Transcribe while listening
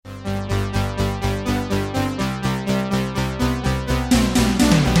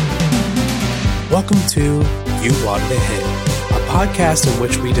Welcome to You Wanted a Hit, a podcast in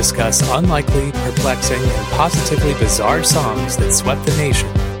which we discuss unlikely, perplexing, and positively bizarre songs that swept the nation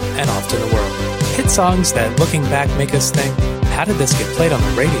and often the world. Hit songs that, looking back, make us think, how did this get played on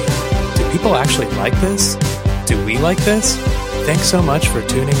the radio? Do people actually like this? Do we like this? Thanks so much for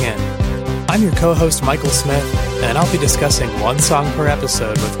tuning in. I'm your co-host, Michael Smith, and I'll be discussing one song per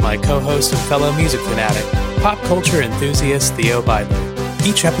episode with my co-host and fellow music fanatic, pop culture enthusiast Theo Beidler.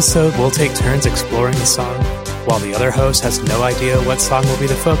 Each episode, we'll take turns exploring the song, while the other host has no idea what song will be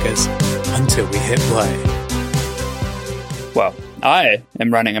the focus until we hit play. Well, I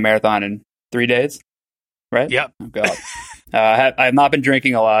am running a marathon in 3 days, right? Yep. Oh, God. I have not been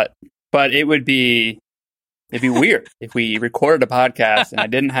drinking a lot, but it'd be weird if we recorded a podcast and I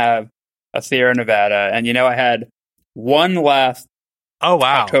didn't have a Sierra Nevada. And, I had one last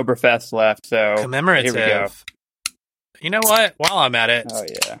Oktoberfest left, so commemorative. Here we go. You know what? While I'm at it,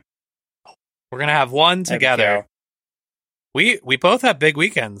 we're going to have one together. We both have big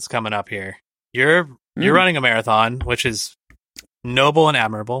weekends coming up here. You're running a marathon, which is noble and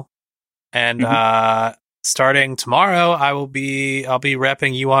admirable. And starting tomorrow, I'll be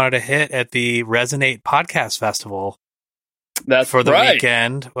repping You Wanted a Hit at the Resonate Podcast Festival. That's for the right.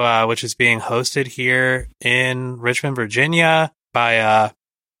 weekend, which is being hosted here in Richmond, Virginia by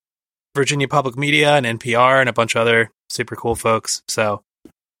Virginia Public Media and NPR and a bunch of other super cool folks. So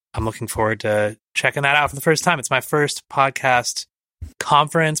I'm looking forward to checking that out for the first time. It's my first podcast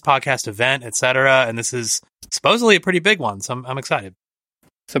conference, podcast event, etc. And this is supposedly a pretty big one. So I'm excited.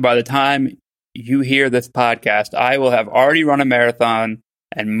 So by the time you hear this podcast, I will have already run a marathon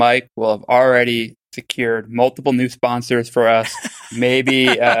and Mike will have already secured multiple new sponsors for us. Maybe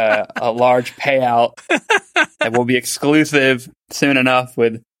a large payout that will be exclusive soon enough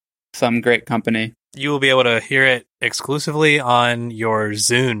with some great company. You will be able to hear it exclusively on your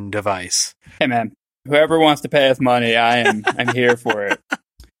Zune device. Hey man, whoever wants to pay us money, I'm here for it.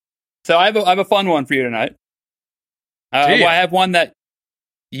 So I have a fun one for you tonight. I have one that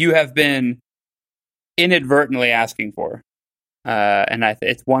you have been inadvertently asking for, and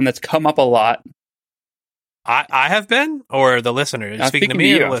it's one that's come up a lot. I have been, or the listeners? Speaking to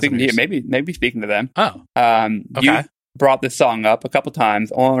me, or the speaking listeners? to you. Maybe speaking to them. Oh, okay. You brought this song up a couple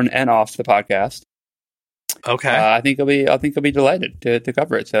times on and off the podcast. Okay. I think you'll be delighted to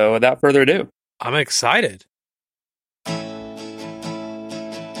cover it. So without further ado, I'm excited.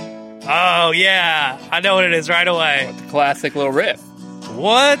 Oh yeah, I know what it is right away. The classic little riff.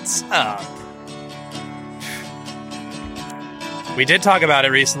 What's up? We did talk about it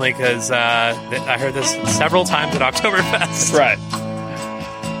recently because I heard this several times at Oktoberfest. That's right.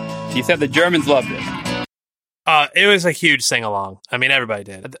 You said the Germans loved it. It was a huge sing-along. I mean, everybody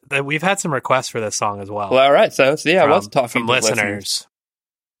did. We've had some requests for this song as well. Well, all right. So yeah, I was talking from to listeners.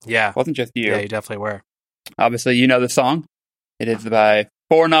 Yeah. It wasn't just you. Yeah, you definitely were. Obviously, you know the song. It is by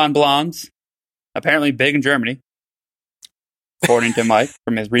Four Non-Blondes, apparently big in Germany, according to Mike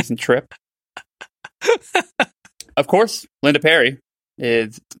from his recent trip. Of course, Linda Perry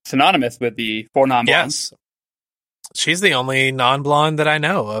is synonymous with the Four Non-Blondes. Yes. She's the only non-blonde that I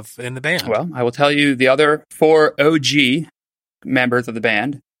know of in the band. Well, I will tell you the other four OG members of the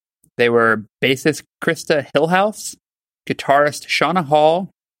band. They were bassist Krista Hillhouse, guitarist Shauna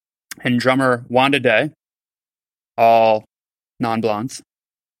Hall, and drummer Wanda Day. All non-blondes.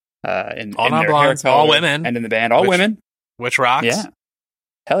 All non-blondes, all women. And in the band, all women. Which rocks. Yeah.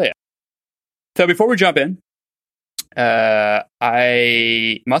 Hell yeah. So before we jump in,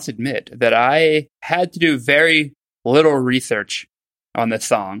 I must admit that I had to do very little research on this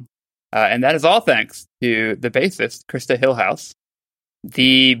song, and that is all thanks to the bassist, Krista Hillhouse.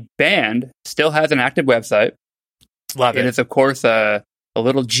 The band still has an active website. Love it. It is, of course, a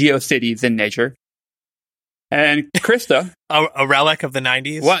little GeoCities in nature. And Krista... a relic of the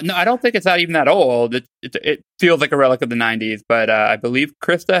 90s? Well, no, I don't think it's not even that old. It feels like a relic of the 90s, but I believe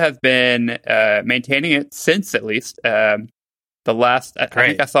Krista has been maintaining it since, at least, the last... I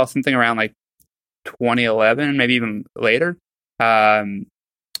think I saw something around, 2011, maybe even later.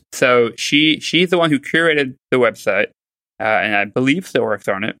 So she's the one who curated the website, and I believe still works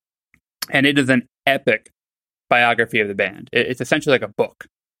on it. And it is an epic biography of the band. It's essentially like a book.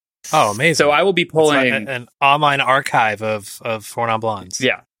 Oh, amazing! So I will be pulling an online archive of Four Non-Blondes.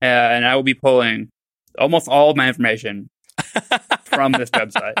 Yeah, and I will be pulling almost all of my information from this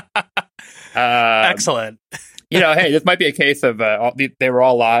website. Excellent. Hey, this might be a case of they were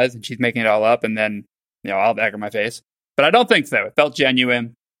all lies and she's making it all up, and then I'll egg on my face. But I don't think so. It felt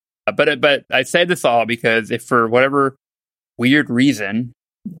genuine. But I say this all because if for whatever weird reason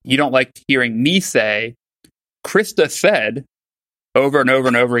you don't like hearing me say, Krista said over and over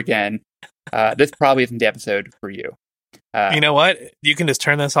and over again this probably isn't the episode for you. You know what? You can just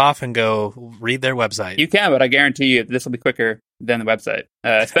turn this off and go read their website. You can, but I guarantee you this will be quicker than the website,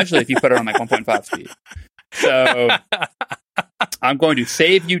 especially if you put it on like 1.5 speed. So I'm going to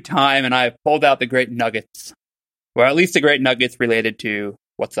save you time, and I have pulled out the great nuggets, or at least the great nuggets related to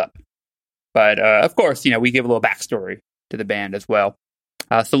what's up. But of course, we give a little backstory to the band as well.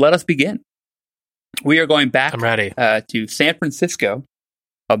 So let us begin. We are going back I'm ready. To San Francisco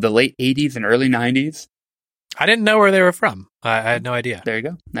of the late 80s and early 90s. I didn't know where they were from. I had no idea. There you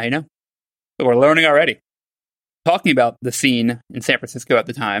go. Now you know. So we're learning already. Talking about the scene in San Francisco at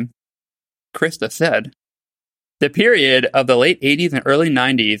the time, Krista said, the period of the late 80s and early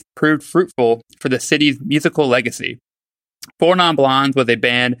 90s proved fruitful for the city's musical legacy. Four Non Blondes was a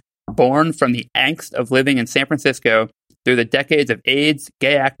band born from the angst of living in San Francisco through the decades of AIDS,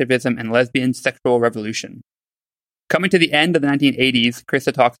 gay activism, and lesbian sexual revolution. Coming to the end of the 1980s,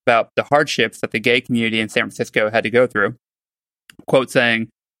 Krista talks about the hardships that the gay community in San Francisco had to go through. Quote saying,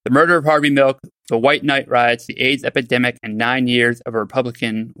 the murder of Harvey Milk, the White Knight riots, the AIDS epidemic, and 9 years of a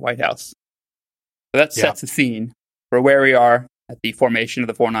Republican White House. So that sets the scene for where we are at the formation of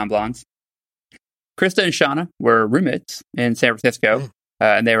the Four Non Blondes. Krista and Shauna were roommates in San Francisco,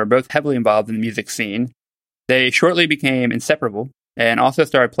 and they were both heavily involved in the music scene. They shortly became inseparable and also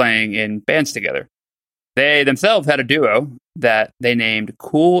started playing in bands together. They themselves had a duo that they named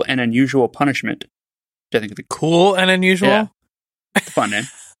Cool and Unusual Punishment, which I think is a Cool and Unusual? Yeah, it's a fun name.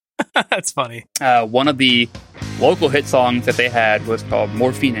 That's funny. One of the local hit songs that they had was called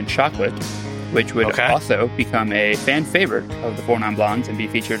Morphine and Chocolate, which would also become a fan favorite of the Four Non Blondes and be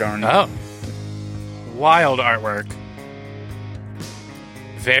featured on... Oh. Wild artwork.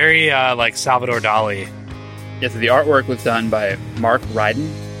 Very like Salvador Dali. Yes, so the artwork was done by Mark Ryden,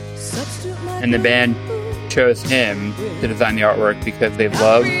 and the band chose him to design the artwork because they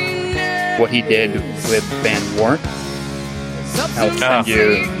loved what he did with the band Warrant. I'll send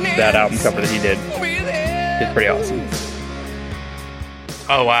you that album cover that he did. It's pretty awesome.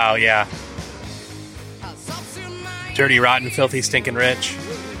 Oh, wow, yeah. Dirty, rotten, filthy, stinking rich.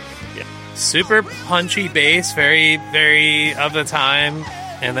 Yeah. Super punchy bass, very, very of the time,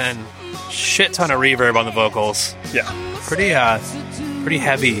 and then shit ton of reverb on the vocals. Yeah. Pretty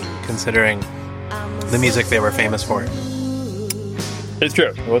heavy considering the music they were famous for. It's true.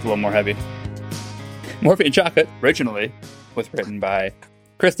 It was a little more heavy. Morphine and Chocolate originally was written by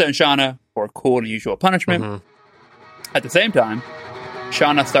Krista and Shauna for Cool and Unusual Punishment. Mm-hmm. At the same time,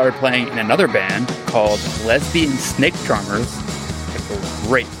 Shauna started playing in another band called Lesbian Snake Charmers.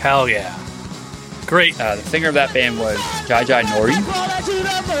 Great. Hell yeah. Great. The singer of that band was Jai Jai Nori,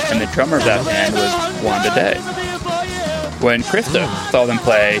 and the drummer of that band was Wanda Day. When Krista saw them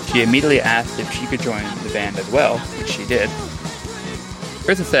play, she immediately asked if she could join the band as well, which she did.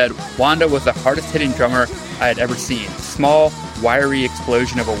 Krista said, Wanda was the hardest-hitting drummer I had ever seen. Small, wiry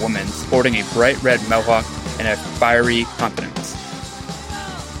explosion of a woman sporting a bright red mohawk and a fiery confidence.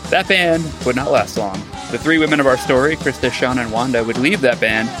 That band would not last long. The three women of our story, Krista, Shauna, and Wanda, would leave that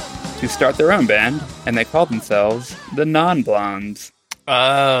band to start their own band, and they called themselves the Non Blondes.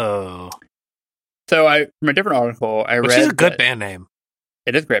 Oh. So from a different article, I read... Which is a good band name.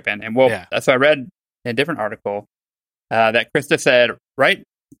 It is a great band name. Well, so I read in a different article that Krista said,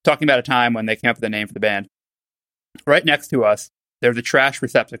 talking about a time when they came up with a name for the band, right next to us, there's a trash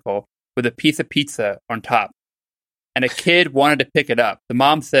receptacle with a piece of pizza on top. And a kid wanted to pick it up. The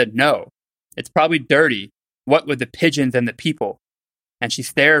mom said, no, it's probably dirty. What with the pigeons and the people? And she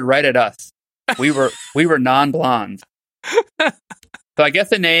stared right at us. We were non-blondes. So I guess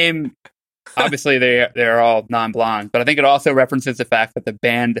the name, obviously they're all non-blondes, but I think it also references the fact that the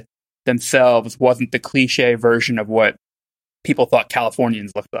band themselves wasn't the cliche version of what people thought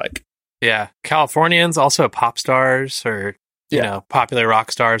Californians looked like. Yeah. Californians, also pop stars or, you know, popular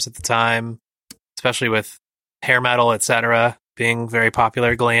rock stars at the time, especially with hair metal, etc., being very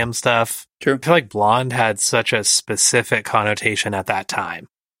popular glam stuff. True. I feel like blonde had such a specific connotation at that time.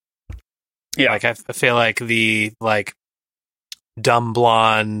 Yeah. Like I feel like the dumb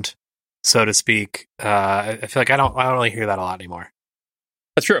blonde, so to speak, I feel like I don't really hear that a lot anymore.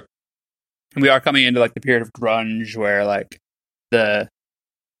 That's true. And we are coming into like the period of grunge where like that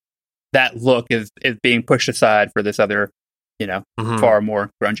look is being pushed aside for this other, you know, far more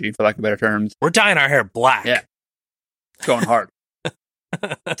grungy, for lack of better terms. We're dyeing our hair black. Yeah. It's going hard.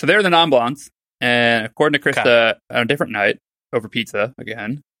 So they're the non-blondes. And according to Krista, on a different night, over pizza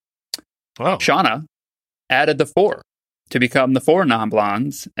again, Shauna added the four to become the four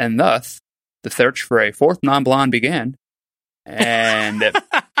non-blondes. And thus, the search for a fourth non-blonde began. And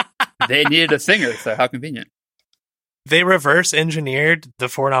they needed a singer, so how convenient. They reverse engineered the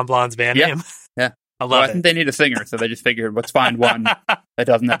Four Non Blondes band name. Yeah. I love it. I think they need a singer, so they just figured, let's find one that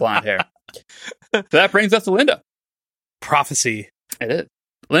doesn't have blonde hair. So that brings us to Linda. Prophecy. It is.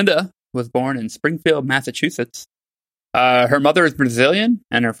 Linda was born in Springfield, Massachusetts. Her mother is Brazilian,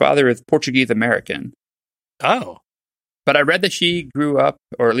 and her father is Portuguese-American. Oh. But I read that she grew up,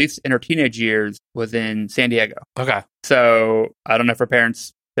 or at least in her teenage years, was in San Diego. Okay. So I don't know if her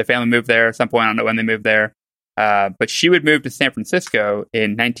parents, their family moved there at some point. I don't know when they moved there. But she would move to San Francisco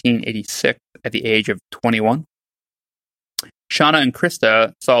in 1986 at the age of 21. Shauna and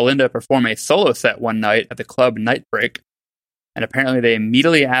Krista saw Linda perform a solo set one night at the club Nightbreak, and apparently they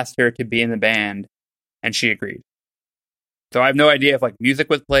immediately asked her to be in the band, and she agreed. So I have no idea if music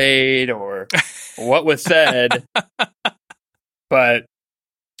was played or what was said, but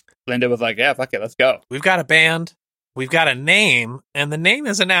Linda was like, yeah, fuck it, let's go. We've got a band, we've got a name, and the name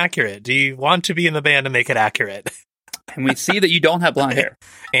isn't accurate. Do you want to be in the band to make it accurate? And we see that you don't have blonde hair.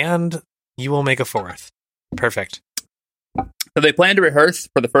 And you will make a fourth. Perfect. So they plan to rehearse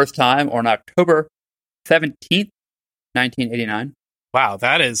for the first time on October 17th, 1989. Wow,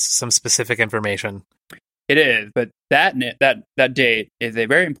 that is some specific information. It is, but that date is a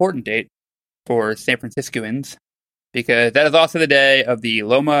very important date for San Franciscoans because that is also the day of the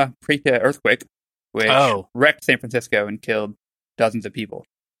Loma Prieta earthquake, which wrecked San Francisco and killed dozens of people.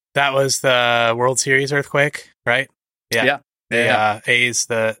 That was the World Series earthquake, right? Yeah. The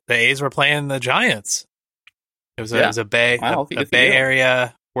A's were playing the Giants. It was a Bay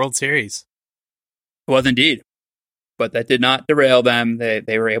Area World Series. It was indeed, but that did not derail them.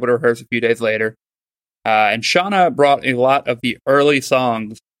 They were able to rehearse a few days later. And Shauna brought a lot of the early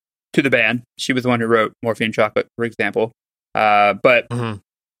songs to the band. She was the one who wrote Morphine Chocolate, for example. But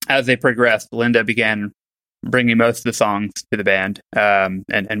as they progressed, Linda began bringing most of the songs to the band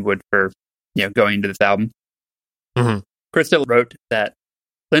and would for going into this album. Krista wrote that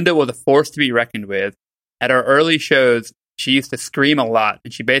Linda was a force to be reckoned with. At our early shows, she used to scream a lot,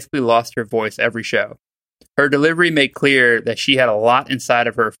 and she basically lost her voice every show. Her delivery made clear that she had a lot inside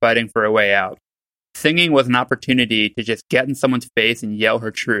of her fighting for a way out. Singing was an opportunity to just get in someone's face and yell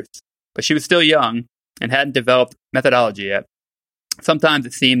her truths. But she was still young and hadn't developed methodology yet. Sometimes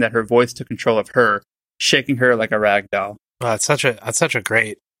it seemed that her voice took control of her, shaking her like a rag doll. Well, that's such a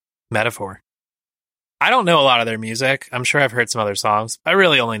great metaphor. I don't know a lot of their music. I'm sure I've heard some other songs. I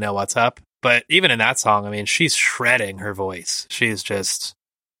really only know What's Up. But even in that song, I mean, she's shredding her voice. She's just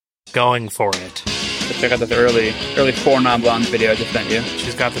going for it. Let's check out this early Four Non Blondes video I just sent you.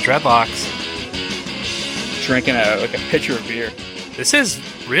 She's got the dreadlocks. Drinking a pitcher of beer. This is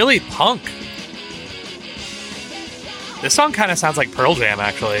really punk. This song kind of sounds like Pearl Jam,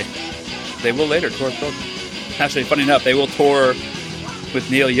 actually. They will later tour Pearl Jam. Actually, funny enough, they will tour with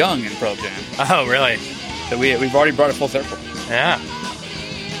Neil Young in Pearl Jam. Oh, really? So we've already brought it full circle. Yeah.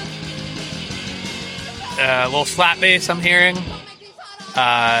 A little flat bass I'm hearing.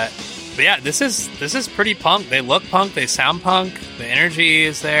 But yeah, this is pretty punk. They look punk. They sound punk. The energy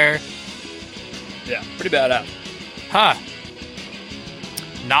is there. Yeah, pretty badass. Huh.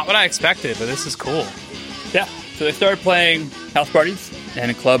 Not what I expected, but this is cool. Yeah. So they started playing house parties and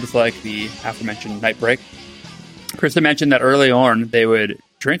in clubs like the aforementioned Nightbreak. Krista mentioned that early on they would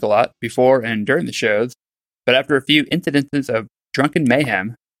drink a lot before and during the shows, but after a few incidences of drunken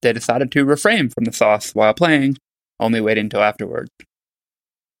mayhem, they decided to refrain from the sauce while playing, only waiting until afterwards.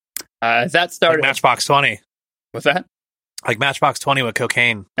 That started... Like Matchbox 20. What's that? Like Matchbox 20 with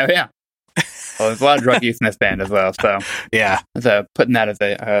cocaine. Oh, yeah. Well, there's a lot of drug use in this band as well, so... Yeah. Putting that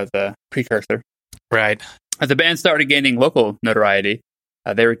as a precursor. Right. As the band started gaining local notoriety,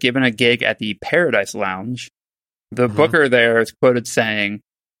 they were given a gig at the Paradise Lounge. The booker there is quoted saying,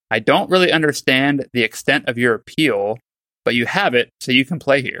 "I don't really understand the extent of your appeal, but you have it, so you can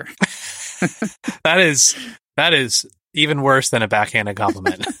play here." That is even worse than a backhanded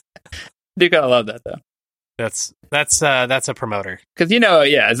compliment. You gotta love that, though. That's a promoter. Because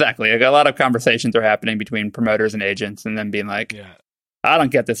yeah, exactly. Like, a lot of conversations are happening between promoters and agents, and then being like, yeah. I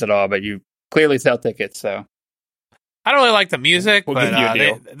don't get this at all, but you clearly sell tickets, so. I don't really like the music, we'll but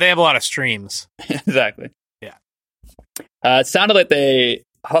they have a lot of streams. Exactly. Yeah. It sounded like they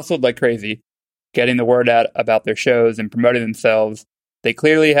hustled like crazy, getting the word out about their shows and promoting themselves. They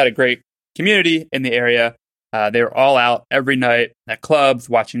clearly had a great community in the area. They were all out every night at clubs,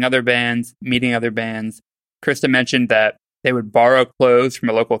 watching other bands, meeting other bands. Krista mentioned that they would borrow clothes from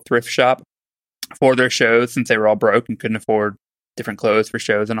a local thrift shop for their shows since they were all broke and couldn't afford different clothes for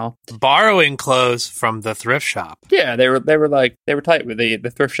shows and all. Borrowing clothes from the thrift shop. Yeah, they were tight with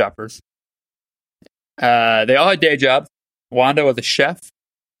the thrift shoppers. They all had day jobs. Wanda was a chef.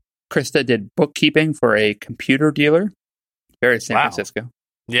 Krista did bookkeeping for a computer dealer. Very San Wow. Francisco.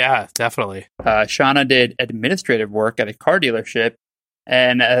 Yeah, definitely. Shauna did administrative work at a car dealership.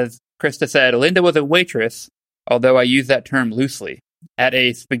 And as Krista said, Linda was a waitress, although I use that term loosely, at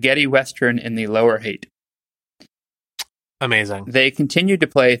a spaghetti western in the Lower Haight. Amazing. They continued to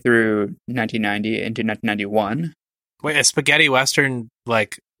play through 1990 into 1991. Wait, a spaghetti western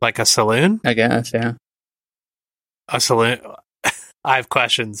like a saloon? I guess, yeah. A saloon? I have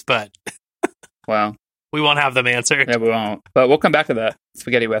questions, but Well, we won't have them answered. yeah, we won't. But we'll come back to that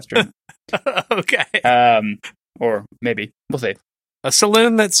spaghetti western. Okay. Or maybe. We'll see. A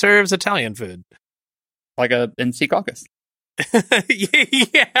saloon that serves Italian food. Like a NC Caucus.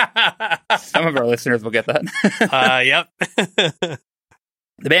 Yeah. Some of our listeners will get that. Yep.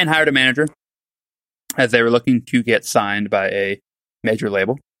 The band hired a manager as they were looking to get signed by a major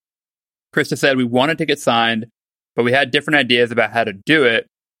label. Krista said, we wanted to get signed, but we had different ideas about how to do it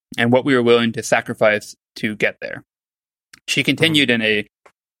and what we were willing to sacrifice to get there. She continued in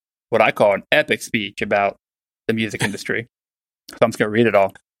what I call an epic speech about the music industry. So I'm just going to read it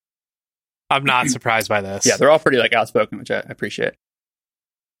all. I'm not surprised by this. Yeah, they're all pretty outspoken, which I appreciate.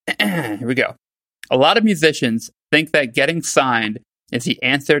 Here we go. A lot of musicians think that getting signed is the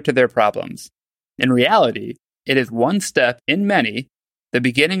answer to their problems. In reality, it is one step in many, the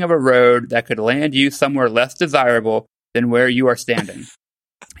beginning of a road that could land you somewhere less desirable than where you are standing.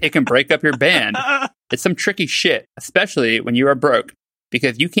 It can break up your band. It's some tricky shit, especially when you are broke,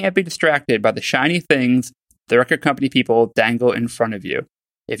 because you can't be distracted by the shiny things the record company people dangle in front of you.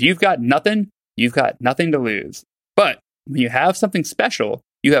 If you've got nothing, you've got nothing to lose. But when you have something special,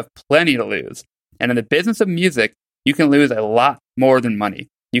 you have plenty to lose. And in the business of music, you can lose a lot more than money.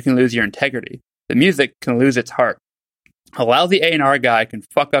 You can lose your integrity. The music can lose its heart. A lousy A&R guy can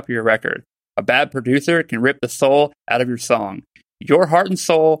fuck up your record. A bad producer can rip the soul out of your song. Your heart and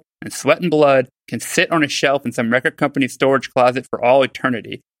soul and sweat and blood can sit on a shelf in some record company storage closet for all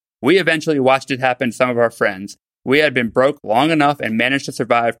eternity. We eventually watched it happen to some of our friends. We had been broke long enough and managed to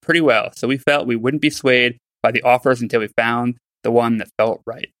survive pretty well, so we felt we wouldn't be swayed by the offers until we found the one that felt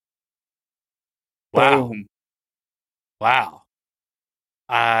right. Wow. Boom. Wow.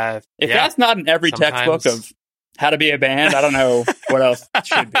 If Yeah. that's not in every textbook of how to be a band, I don't know what else it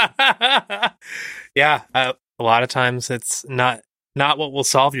should be. Yeah. A lot of times it's not what will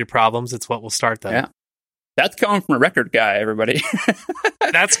solve your problems, it's what will start them. Yeah. That's coming from a record guy, everybody.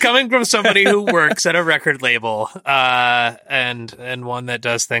 That's coming from somebody who works at a record label, and one that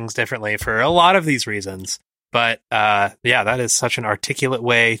does things differently for a lot of these reasons. But yeah, that is such an articulate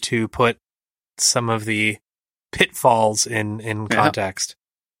way to put some of the pitfalls in context.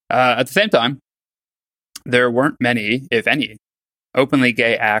 At the same time, there weren't many, if any, openly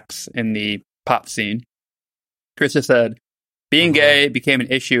gay acts in the pop scene. Krista said, being gay became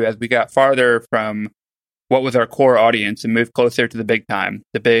an issue as we got farther from what was our core audience and moved closer to the big time,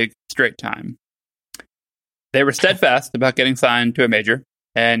 the big straight time. They were steadfast about getting signed to a major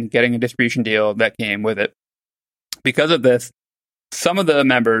and getting a distribution deal that came with it. Because of this, some of the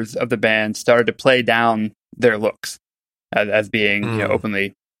members of the band started to play down their looks as being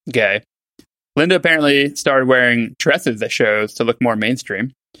openly gay. Linda apparently started wearing dresses at shows to look more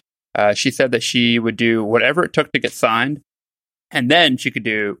mainstream. She said that she would do whatever it took to get signed, and then she could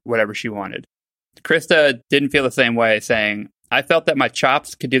do whatever she wanted. Krista didn't feel the same way, saying, I felt that my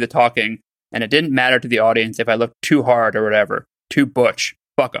chops could do the talking, and it didn't matter to the audience if I looked too hard or whatever. Too butch.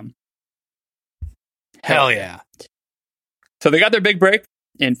 Fuck them. Hell yeah. So they got their big break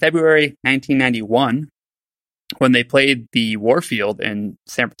in February 1991 when they played the Warfield in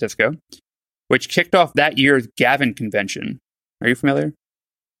San Francisco, which kicked off that year's Gavin convention. Are you familiar?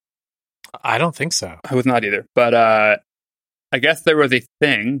 I don't think so. I was not either. But I guess there was a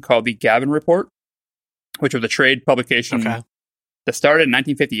thing called the Gavin Report, which was a trade publication that started in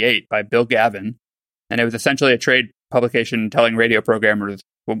 1958 by Bill Gavin. And it was essentially a trade publication telling radio programmers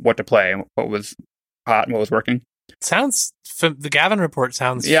what to play and what was hot and what was working. The Gavin Report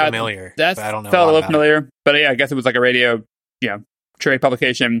sounds familiar. That I don't know. Felt a little familiar. But yeah, I guess it was like a radio, trade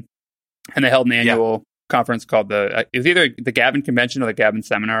publication. And they held an annual conference called it was either the Gavin Convention or the Gavin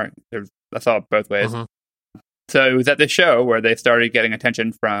Seminar. I saw it both ways. So it was at this show where they started getting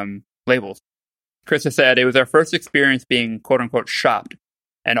attention from labels. Krista said, it was our first experience being quote-unquote shopped,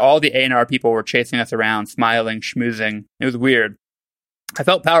 and all the A&R people were chasing us around, smiling, schmoozing. It was weird. I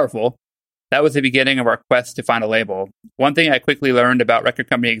felt powerful. That was the beginning of our quest to find a label. One thing I quickly learned about record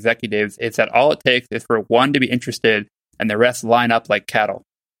company executives is that all it takes is for one to be interested, and the rest line up like cattle.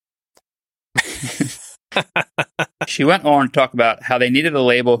 She went on to talk about how they needed a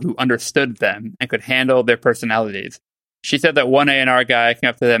label who understood them and could handle their personalities. she said that one A&R guy came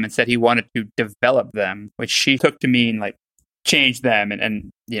up to them and said he wanted to develop them, which she took to mean like change them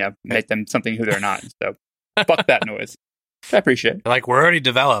and make them something who they're not. So fuck that noise. I appreciate. Like, we're already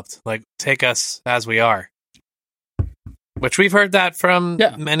developed. Like, take us as we are. Which we've heard that from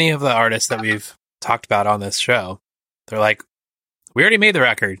many of the artists that we've talked about on this show. They're like, we already made the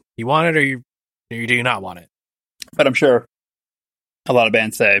record. You want it or you do not want it. But I'm sure a lot of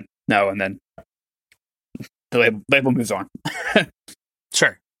bands say no, and then the label moves on.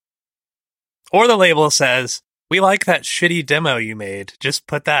 Sure. Or the label says, we like that shitty demo you made. Just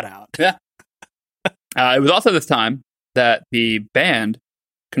put that out. Yeah. It was also this time that the band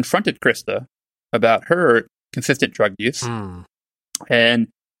confronted Krista about her consistent drug use. And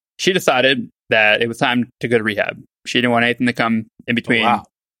she decided that it was time to go to rehab. She didn't want anything to come in between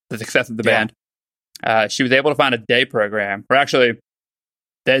the success of the band. She was able to find a day program, or actually,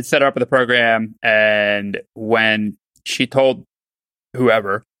 they had set her up with a program, and when she told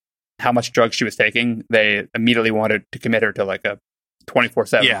whoever how much drugs she was taking, they immediately wanted to commit her to like a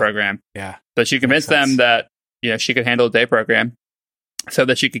 24/7 program. Yeah. So she convinced them that she could handle a day program so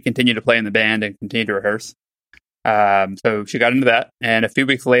that she could continue to play in the band and continue to rehearse. So she got into that, and a few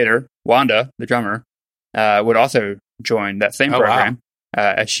weeks later, Wanda, the drummer, would also join that same program,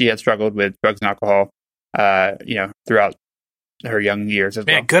 as she had struggled with drugs and alcohol, throughout her young years as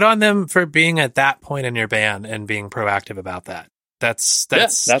well. Good on them for being at that point in your band and being proactive about that. That's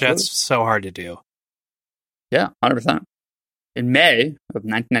so hard to do. Yeah, 100%. In May of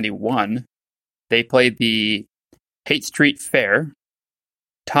 1991, they played the Haight Street Fair.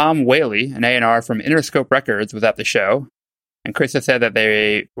 Tom Whaley, an A&R from Interscope Records, was at the show, and Krista said that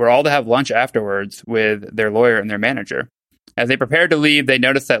they were all to have lunch afterwards with their lawyer and their manager. As they prepared to leave, they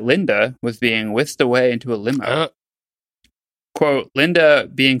noticed that Linda was being whisked away into a limo. Quote, Linda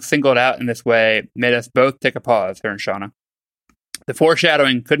being singled out in this way made us both take a pause, her and Shauna. The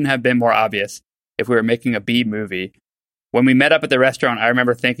foreshadowing couldn't have been more obvious if we were making a B movie. When we met up at the restaurant, I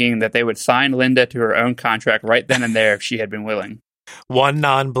remember thinking that they would sign Linda to her own contract right then and there if she had been willing. One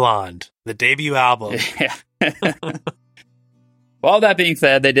Non-Blonde, the debut album. Yeah. Well, all that being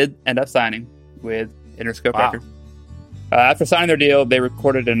said, they did end up signing with Interscope Records. After signing their deal, they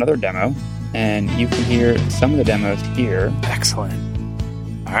recorded another demo, and you can hear some of the demos here. Excellent.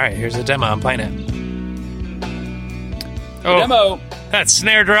 All right, here's the demo. I'm playing it. Demo. That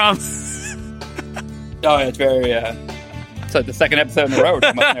snare drum. Oh, it's very... it's like the second episode in a row.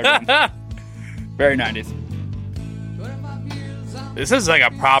 Very 90s. This is like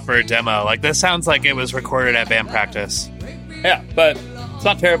a proper demo. Like, this sounds like it was recorded at band practice. Yeah, but it's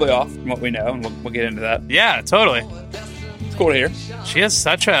not terribly off from what we know, and we'll get into that. Yeah, totally. It's cool to hear. She has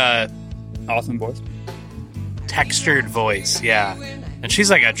such a... awesome voice. Textured voice, yeah. And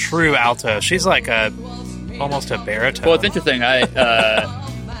she's like a true alto. She's like almost a baritone. Well, it's interesting. I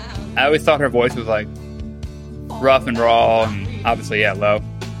always thought her voice was like rough and raw, and obviously, low.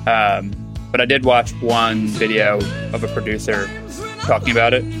 But I did watch one video of a producer talking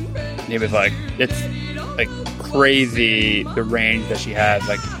about it. And he was like, it's like crazy the range that she has.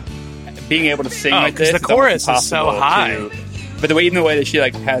 Like being able to sing like this. The chorus is so high. But even the way that she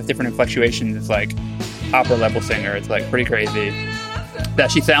like has different inflectuations, it's like opera level singer. It's like pretty crazy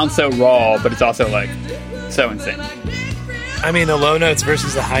that she sounds so raw, but it's also like so insane. I mean, the low notes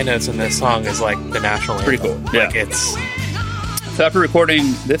versus the high notes in this song is like the national anthem. Pretty cool. Yeah. Like it's... So after recording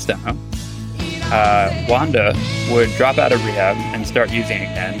this demo, Wanda would drop out of rehab and start using it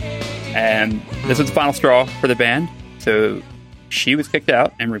again. And this was the final straw for the band. So she was kicked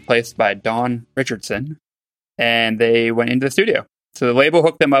out and replaced by Dawn Richardson. And they went into the studio. So the label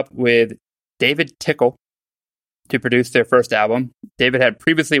hooked them up with David Tickle to produce their first album. David had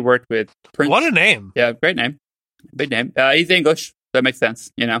previously worked with Prince. What a name. Yeah, great name. Big name. He's English, so that makes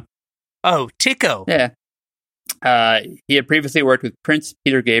sense, you know. Oh, Tico. Yeah. He had previously worked with Prince,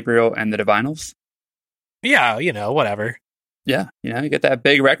 Peter Gabriel, and the Divinyls. Yeah, you know, whatever. Yeah, you know, you get that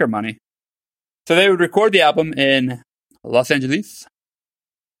big record money. So they would record the album in Los Angeles.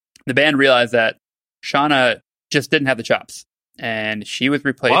 The band realized that Shauna just didn't have the chops, and she was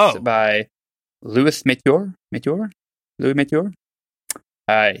replaced by Louis Métier. Louis Métier.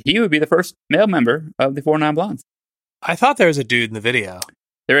 He would be the first male member of the 4 Non-Blondes. I thought there was a dude in the video.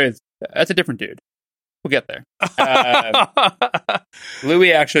 There is. That's a different dude. We'll get there.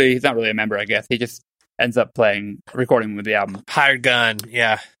 Louis, actually, he's not really a member, I guess. He just ends up recording with the album. Hired gun,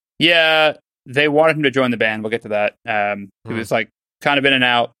 yeah. Yeah, they wanted him to join the band. We'll get to that. He was like kind of in and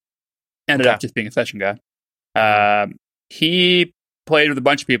out. Ended up just being a session guy. He played with a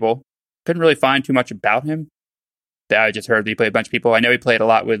bunch of people. Couldn't really find too much about him. I just heard that he played a bunch of people. I know he played a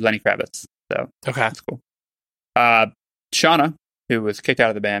lot with Lenny Kravitz. So okay, that's cool. Shauna, who was kicked out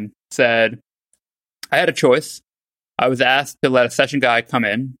of the band, said, I had a choice. I was asked to let a session guy come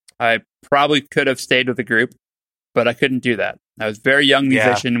in. I probably could have stayed with the group, but I couldn't do that. I was a very young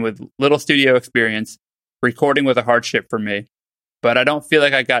musician with little studio experience. Recording was a hardship for me, but I don't feel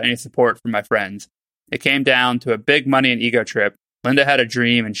like I got any support from my friends. It came down to a big money and ego trip. Linda had a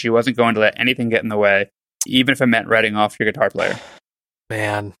dream, and she wasn't going to let anything get in the way, even if it meant writing off your guitar player.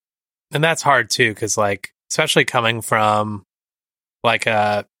 Man. And that's hard, too, because, like, especially coming from, like,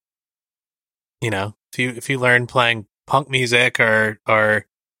 if you learn playing punk music or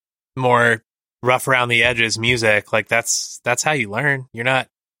more rough around the edges music, like, that's how you learn. You're not,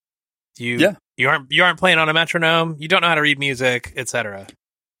 you aren't playing on a metronome, you don't know how to read music, etc.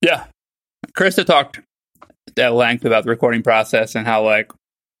 Yeah. Krista talked at length about the recording process and how, like,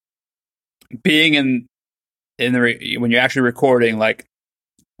 being in when you're actually recording, like,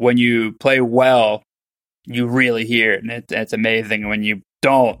 when you play well, you really hear it, and it's amazing. And when you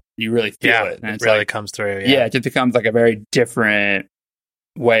don't, you really feel it, and it really comes through. Yeah, it just becomes like a very different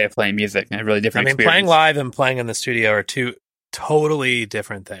way of playing music and a really different. I mean, experience. playing live and playing in the studio are two totally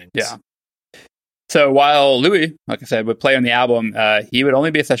different things. Yeah. So while Louis, like I said, would play on the album, he would only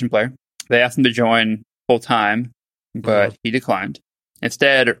be a session player. They asked him to join full time, but he declined.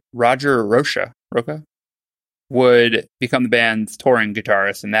 Instead, Roger Rocha would become the band's touring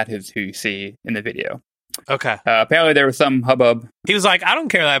guitarist, and that is who you see in the video. Okay. Apparently, there was some hubbub. He was like, "I don't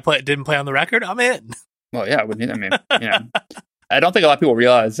care that I didn't play on the record. I'm in." Well, yeah, I mean, I don't think a lot of people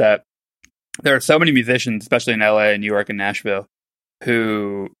realize that there are so many musicians, especially in LA and New York and Nashville,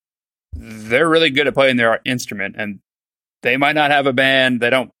 who they're really good at playing their instrument, and they might not have a band. They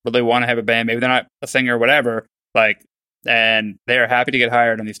don't really want to have a band. Maybe they're not a singer or whatever. Like, and they are happy to get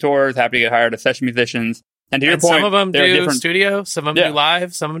hired on these tours, happy to get hired as session musicians. And to your point, some of them do studio, some of them do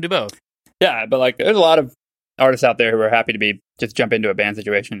live, some of them do both. Yeah, but like, there's a lot of artists out there who are happy to just jump into a band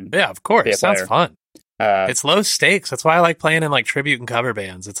situation. Yeah, of course. It sounds fun. It's low stakes. That's why I like playing in like tribute and cover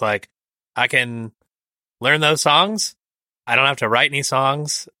bands. It's like I can learn those songs. I don't have to write any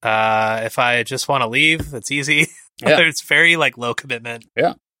songs. If I just want to leave, it's easy. Yeah. It's very like low commitment.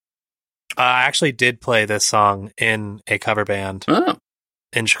 Yeah. I actually did play this song in a cover band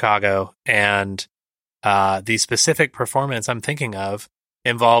in Chicago, and the specific performance I'm thinking of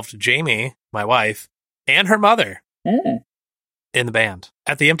involved Jamie, my wife, and her mother in the band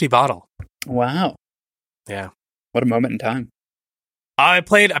at the Empty Bottle. Wow. Yeah. What a moment in time. I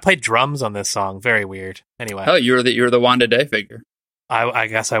played drums on this song. Very weird. Anyway. Oh, you were the Wanda Day figure. I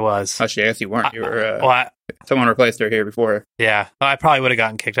guess I was. Actually, I guess you weren't. You were. Someone replaced her here before. Yeah. I probably would have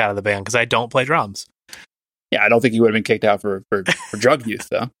gotten kicked out of the band because I don't play drums. Yeah, I don't think you would have been kicked out for drug use,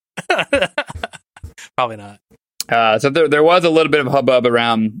 though. Probably not. So there was a little bit of hubbub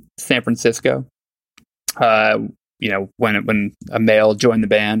around San Francisco. When a male joined the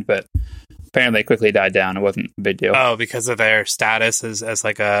band, but apparently it quickly died down. It wasn't a big deal. Oh, because of their status as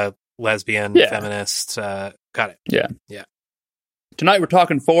like a lesbian feminist. Got it. Yeah. Yeah. Tonight we're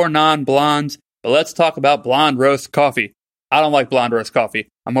talking 4 non-blondes, but let's talk about blonde roast coffee. I don't like blonde roast coffee.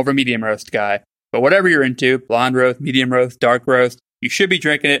 I'm over medium roast guy. But whatever you're into, blonde roast, medium roast, dark roast, you should be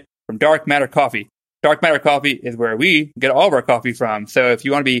drinking it from Dark Matter Coffee. Dark Matter Coffee is where we get all of our coffee from. So if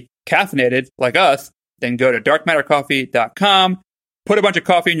you want to be caffeinated like us, then go to darkmattercoffee.com, put a bunch of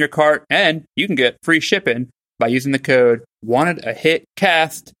coffee in your cart, and you can get free shipping by using the code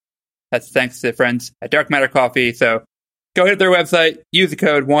WantedAHitCast. That's thanks to the friends at Dark Matter Coffee. So go hit their website, use the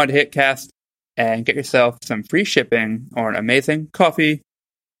code WantedAHitCast, and get yourself some free shipping or an amazing coffee.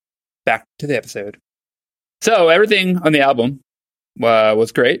 Back to the episode. So everything on the album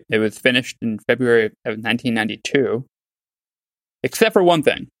was great. It was finished in February of 1992. Except for one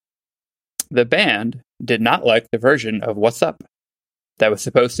thing. The band did not like the version of What's Up that was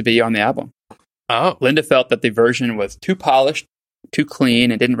supposed to be on the album. Oh. Linda felt that the version was too polished, too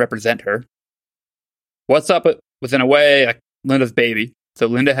clean, and didn't represent her. What's Up was in a way like Linda's baby. So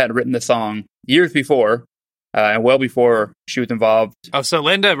Linda had written the song years before, and well before she was involved. Oh, so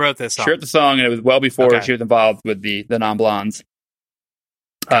Linda wrote this song. She wrote the song, and it was well before she was involved with the non-blondes.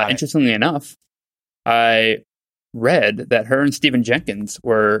 Interestingly enough, I read that her and Stephen Jenkins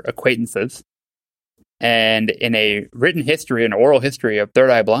were acquaintances. And in a written history, an oral history of Third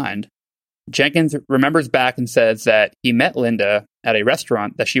Eye Blind, Jenkins remembers back and says that he met Linda at a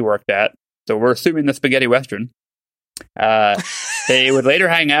restaurant that she worked at. So we're assuming the Spaghetti Western. They would later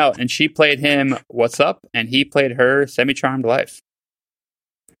hang out, and she played him What's Up, and he played her Semi-Charmed Life.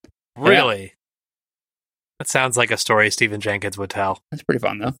 Really? Yeah. That sounds like a story Stephen Jenkins would tell. That's pretty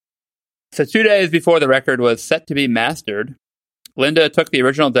fun, though. So 2 days before the record was set to be mastered, Linda took the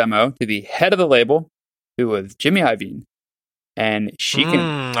original demo to the head of the label, who was Jimmy Iovine.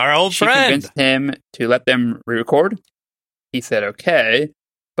 and our old she friend convinced him to let them re-record. He said okay,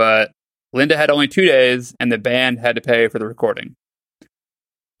 but Linda had only 2 days, and the band had to pay for the recording.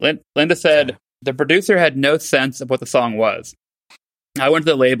 Linda said the producer had no sense of what the song was. I went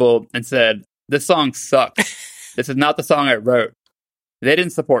to the label and said, "This song sucks. This is not the song I wrote." They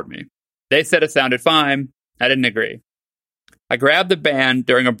didn't support me. They said it sounded fine. I didn't agree. I grabbed the band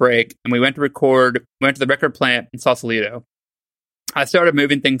during a break, and we went to the record plant in Sausalito. I started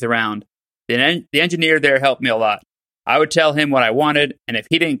moving things around. The engineer there helped me a lot. I would tell him what I wanted, and if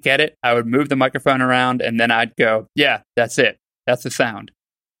he didn't get it, I would move the microphone around, and then I'd go, "Yeah, that's it. That's the sound."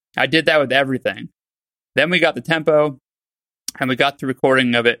 I did that with everything. Then we got the tempo, and we got the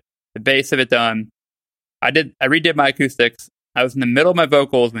recording of it, the bass of it done. I redid my acoustics. I was in the middle of my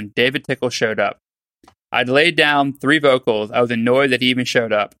vocals when David Tickle showed up. I'd laid down 3 vocals. I was annoyed that he even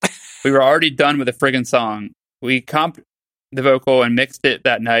showed up. We were already done with the friggin' song. We comped the vocal and mixed it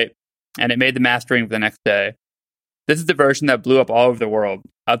that night, and it made the mastering for the next day. This is the version that blew up all over the world.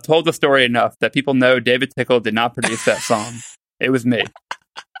 I've told the story enough that people know David Tickle did not produce that song. It was me.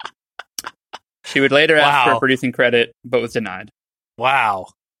 She would later ask for a producing credit, but was denied. Wow.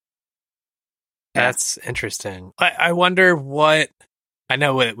 That's interesting. I wonder what... I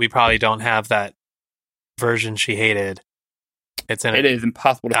know we probably don't have that version she hated. It is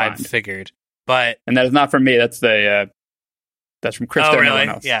impossible to find. I figured. But... And that is not from me. That's from Krista and no one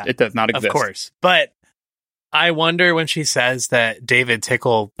else. Yeah. It does not exist. Of course. But I wonder when she says that David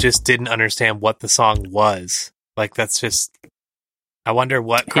Tickle just didn't understand what the song was. Like, that's just... I wonder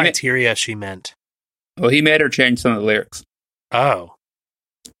what criteria she meant. Well, he made her change some of the lyrics. Oh.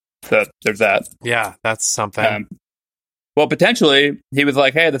 So there's that. Yeah, that's something. Well, potentially, he was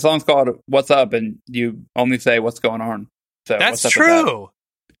like, "Hey, the song's called What's Up," and you only say what's going on. So that's what's up true. with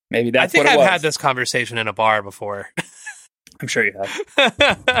that? Maybe that's what it was. I think I've had this conversation in a bar before. I'm sure you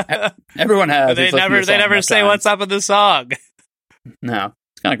have. Everyone has. They never say what's up with the song. No.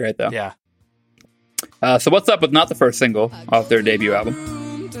 It's kind of great, though. Yeah. So What's Up was not the first single off their debut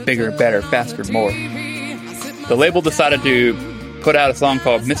album. Bigger, better, faster, more. The label decided to put out a song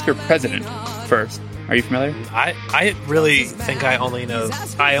called Mr. President first. Are you familiar? I really think I only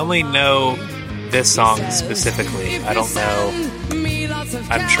know this song specifically. I don't know.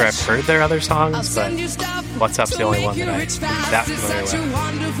 I'm sure I've heard their other songs, but What's Up's the only one that I'm that familiar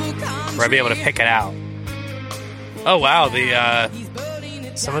with. Where I'd be able to pick it out. Oh wow,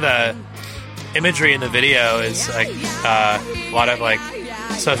 some of the imagery in the video is like a lot of like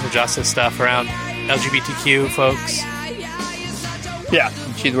social justice stuff around LGBTQ folks. Yeah,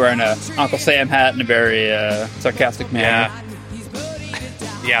 she's wearing a Uncle Sam hat in a very sarcastic manner.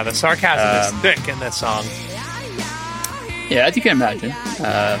 Yeah, the sarcasm is thick in this song. Yeah, as you can imagine,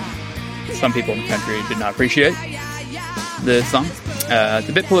 some people in the country did not appreciate the song. It's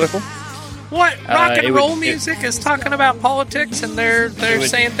a bit political. What? Rock and roll music is talking about politics, and they're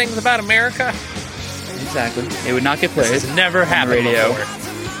saying things about America? Exactly. It would not get played. This has never happened radio. Before.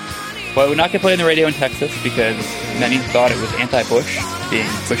 Well, it would not get played on the radio in Texas because many thought it was anti-Bush, being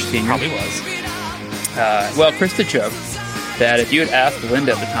Bush Sr. Probably was. Well, Krista joked that if you had asked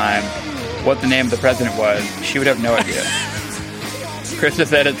Linda at the time what the name of the president was, she would have no idea. Krista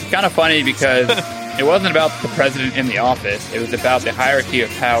said it's kind of funny because it wasn't about the president in the office. It was about the hierarchy of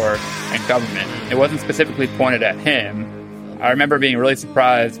power and government. It wasn't specifically pointed at him. I remember being really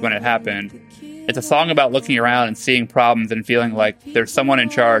surprised when it happened. It's a song about looking around and seeing problems and feeling like there's someone in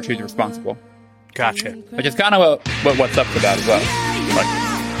charge who's responsible. Gotcha. Which is kind of what What's Up's about as well. Like,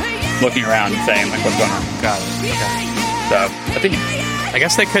 looking around and saying, like, what's going on. Got it. Okay. So, I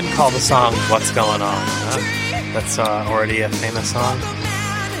guess they couldn't call the song What's Going On, huh? That's already a famous song.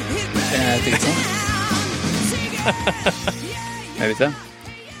 I think it's Maybe so.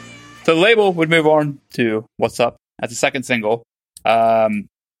 So the label would move on to What's Up as a second single.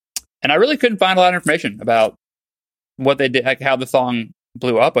 And I really couldn't find a lot of information about what they did, like how the song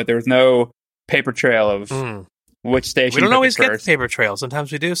blew up. Like there was no paper trail of which station. We don't always get the paper trail.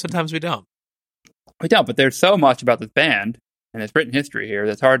 Sometimes we do, sometimes we don't. We don't, but there's so much about this band and its written history here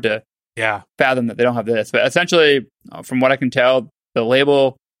that's hard to fathom that they don't have this. But essentially, from what I can tell, the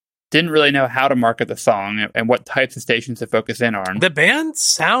label didn't really know how to market the song and what types of stations to focus in on. The band's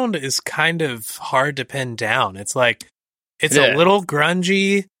sound is kind of hard to pin down. It's like, it's a little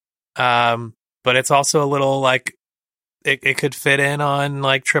grungy, but it's also a little like, it could fit in on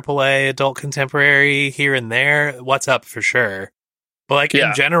like AAA adult contemporary here and there. What's Up for sure. But like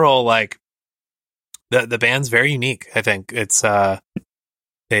in general, like the band's very unique. I think it's,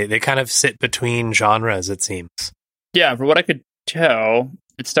 they kind of sit between genres, it seems. Yeah. For what I could tell,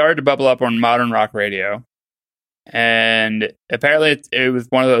 it started to bubble up on modern rock radio. And apparently it was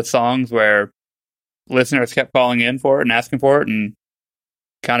one of those songs where listeners kept calling in for it and asking for it, and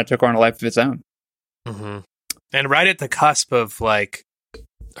kind of took on a life of its own. Mm-hmm. And right at the cusp of like,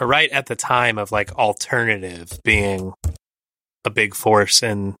 or right at the time of like alternative being a big force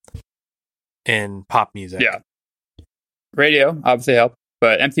in pop music. Yeah. Radio obviously helped,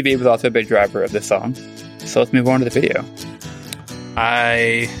 but MTV was also a big driver of this song. So let's move on to the video.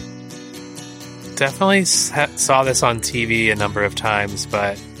 I definitely saw this on TV a number of times,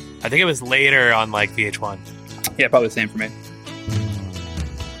 but I think it was later on like VH1. Yeah, probably the same for me.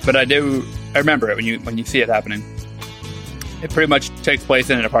 But I remember it when you see it happening. It pretty much takes place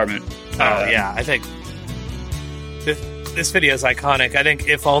in an apartment. Yeah, I think this video is iconic. I think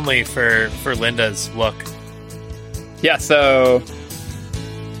if only for Linda's look. Yeah, so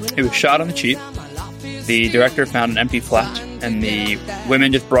it was shot on the cheap. The director found an empty flat, and the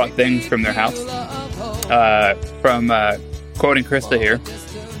women just brought things from their house. From quoting Krista here,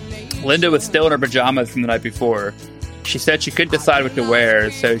 Linda was still in her pajamas from the night before. She said she couldn't decide what to wear,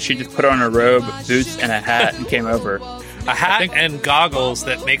 so she just put on a robe, boots, and a hat and came over. A hat and goggles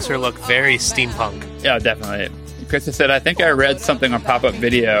that makes her look very steampunk. Yeah, definitely. Krista said, I think I read something on Pop-Up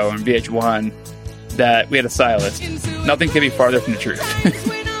Video on VH1 that we had a stylist. Nothing could be farther from the truth.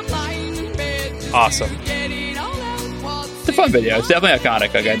 Awesome. It's a fun video. It's definitely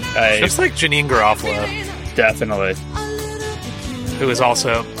iconic. Just like Janine Garofalo. Definitely. Who was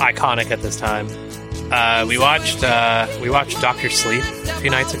also iconic at this time. We watched Dr. Sleep a few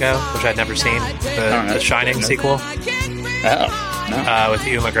nights ago, which I'd never seen. The Shining sequel. Oh, no. With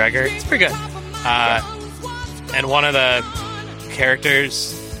Ewan McGregor. It's pretty good. And one of the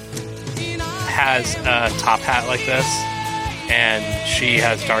characters has a top hat like this, and she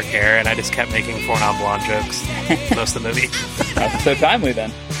has dark hair, and I just kept making four non-blonde jokes most of the movie. That's so timely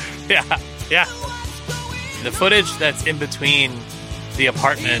then. Yeah. The footage that's in between the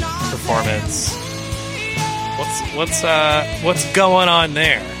apartment performance, what's going on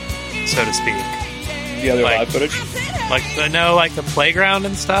there, so to speak? The other live footage? Like the playground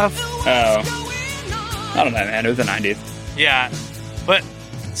and stuff? Oh. I don't know, man. It was the 90s. Yeah. But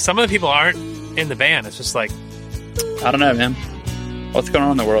some of the people aren't in the band. It's just like, I don't know, man. What's going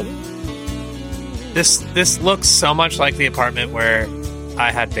on in the world? This looks so much like the apartment where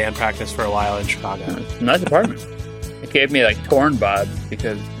I had band practice for a while in Chicago. Nice apartment. It gave me like Torn vibes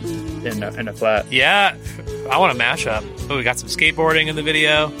because in a flat. Yeah, I want to mash up. Oh, we got some skateboarding in the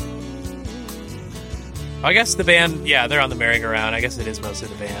video. I guess the band, yeah, they're on the merry-go-round. I guess it is mostly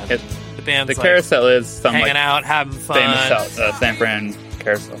the band. The band's the carousel is some hanging out, having fun. Famous San Fran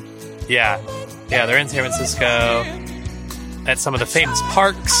carousel. Yeah, they're in San Francisco at some of the famous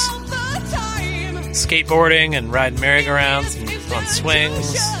parks, skateboarding and riding merry-go-rounds and on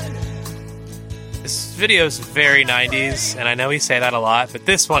swings. This video is very 90s, and I know we say that a lot, but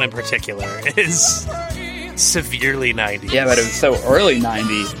this one in particular is severely 90s. Yeah, but it was so early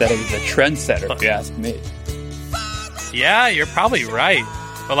 90s that it was a trendsetter, if you ask me. Yeah, you're probably right.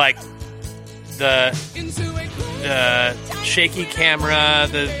 But like the shaky camera,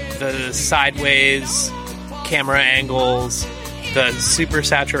 the sideways camera angles, the super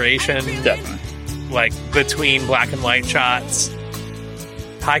saturation, definitely, like between black and white shots,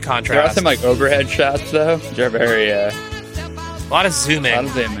 high contrast. There are some like overhead shots though, which are very a lot of zooming,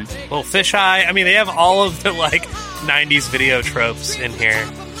 little fisheye. I mean, they have all of the like 90s video tropes in here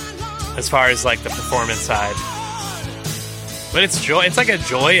as far as like the performance side. But it's like a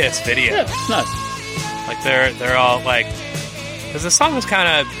joyous video. Yeah, it's nice. Like they're all like, because the song was kind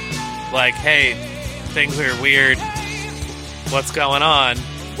of like, hey, things are weird, what's going on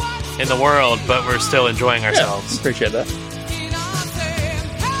in the world, but we're still enjoying ourselves. Yeah, appreciate that.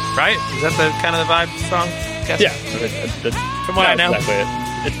 Right? Is that the kind of the vibe of the song? Yeah. From what I know. Exactly it.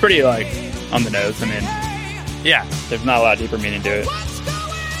 It's pretty like on the nose. I mean, yeah, there's not a lot of deeper meaning to it.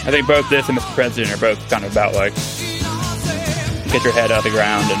 I think both this and Mr. President are both kind of about like get your head out of the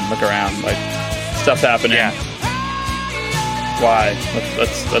ground and look around, like stuff's happening. Yeah. Why?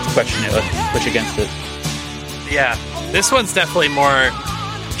 Let's question it. Let's push against it. Yeah, this one's definitely more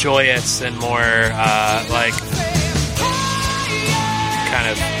joyous and more like kind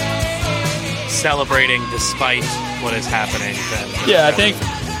of celebrating despite what is happening. Yeah, I think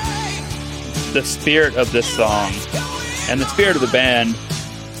the spirit of this song and the spirit of the band,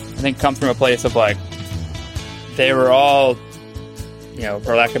 I think, comes from a place of like they were all, you know,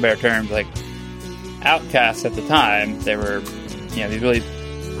 for lack of better terms, like outcasts at the time. They were, you know, these really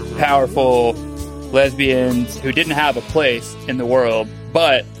powerful lesbians who didn't have a place in the world,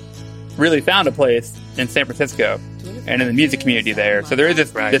 but really found a place in San Francisco and in the music community there. So there is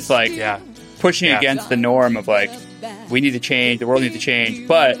this like pushing against the norm of like, we need to change, the world needs to change,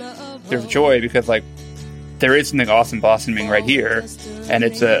 but there's joy because like there is something awesome blossoming right here, and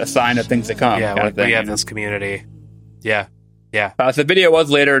it's a sign of things to come. Yeah, kind of thing, we have this community. Yeah, yeah. So the video was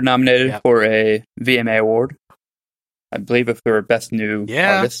later nominated for a VMA award, I believe, if they were Best New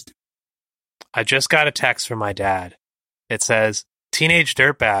Artist. I just got a text from my dad. It says, "Teenage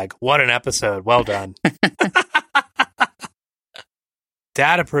Dirtbag, what an episode. Well done."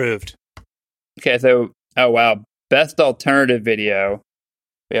 Dad approved. Okay, so, oh wow. Best Alternative Video.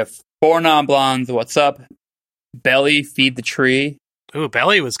 We have Four Non-Blondes, What's Up? Belly, Feed the Tree. Ooh,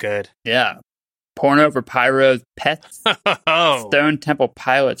 Belly was good. Yeah. Porno for Pyro's Pets. Stone Temple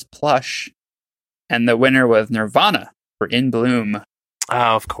Pilots Plush. And the winner was Nirvana for In Bloom.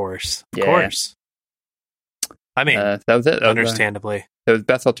 Oh, of course. Of course. I mean, that was it. Understandably. It was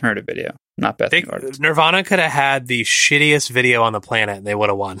Best Alternative Video, not Best New Artist. Nirvana could have had the shittiest video on the planet and they would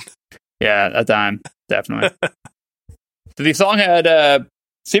have won. Yeah, at the time, definitely. So the song had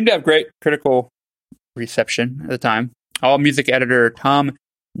seemed to have great critical reception at the time. All music editor Tom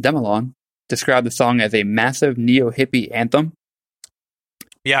Demelon described the song as a massive neo-hippie anthem.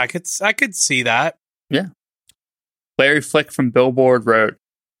 Yeah, I could see that. Yeah. Larry Flick from Billboard wrote,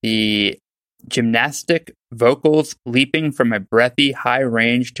 the gymnastic vocals leaping from a breathy high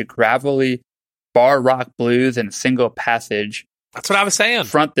range to gravelly bar rock blues in a single passage. That's what I was saying.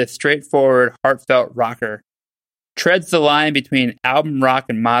 Front this straightforward, heartfelt rocker. Treads the line between album rock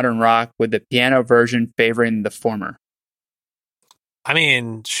and modern rock, with the piano version favoring the former. I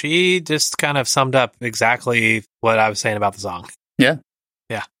mean, she just kind of summed up exactly what I was saying about the song. Yeah.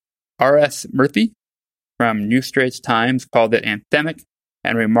 Yeah. R.S. Murphy from New Straits Times called it anthemic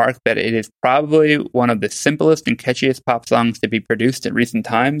and remarked that it is probably one of the simplest and catchiest pop songs to be produced in recent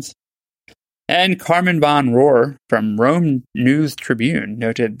times. And Carmen Von Rohr from Rome News Tribune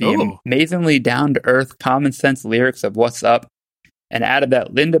noted the amazingly down-to-earth, common-sense lyrics of What's Up, and added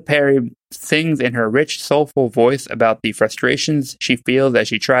that Linda Perry sings in her rich, soulful voice about the frustrations she feels as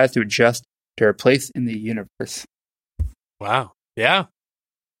she tries to adjust to her place in the universe. Wow. Yeah.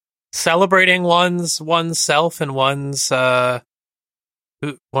 Celebrating one's self and one's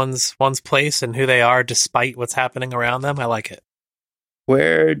place and who they are despite what's happening around them. I like it.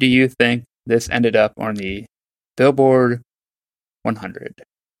 Where do you think this ended up on the Billboard 100?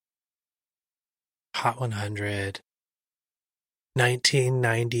 Hot 100.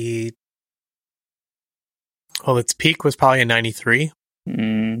 1990. Well, its peak was probably in 93.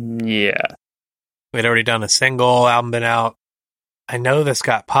 Yeah. We'd already done a single, album been out. I know this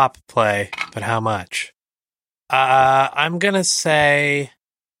got pop play, but how much? I'm going to say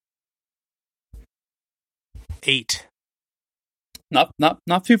 8. Not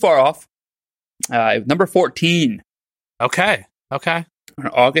too far off. Number 14. Okay. On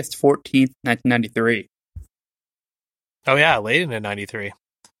August 14th, 1993. Oh, yeah, late into 93.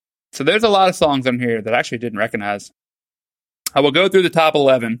 So there's a lot of songs on here that I actually didn't recognize. I will go through the top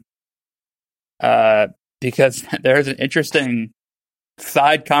 11 because there's an interesting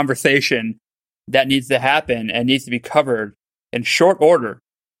side conversation that needs to happen and needs to be covered in short order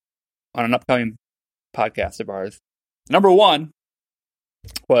on an upcoming podcast of ours. Number 1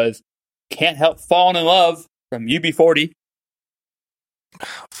 was Can't Help Falling in Love from UB40.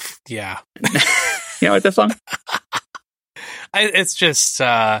 Yeah. You know what that song? It's just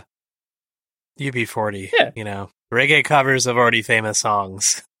UB40. Yeah. You know, reggae covers of already famous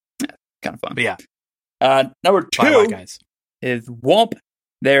songs. Yeah, kind of fun. But yeah. Number 2 guys. is Womp,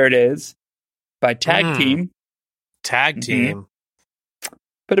 There It Is by Tag Team. Tag Team.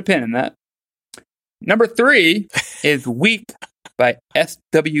 Put a pin in that. Number 3 is Weak by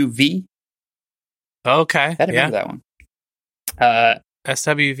SWV. Okay. I didn't remember that one.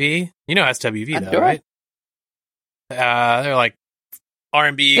 SWV? You know SWV though, right? They're like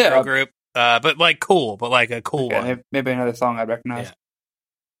R&B girl group, but like cool, but like a cool one. Maybe another song I'd recognize.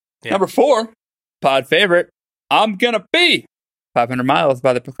 Yeah. Number 4, pod favorite, I'm Gonna Be 500 Miles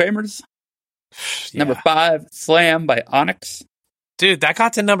by the Proclaimers. Number 5, Slam by Onyx. Dude, that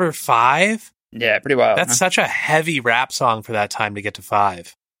got to number 5? Yeah, pretty wild. That's such a heavy rap song for that time to get to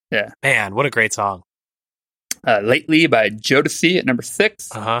 5. Yeah. Man, what a great song. Lately by Jodeci at number 6.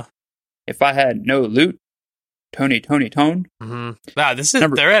 Uh-huh. If I Had No Loot, Tony Tone. Mm-hmm. Wow,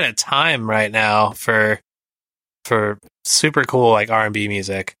 they're at a time right now for super cool like R&B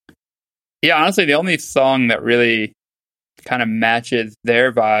music. Yeah, honestly, the only song that really kind of matches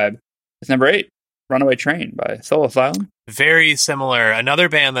their vibe is number 8, Runaway Train by Soul Asylum. Very similar. Another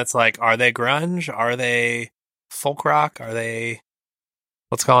band that's like, are they grunge? Are they folk rock? Are they...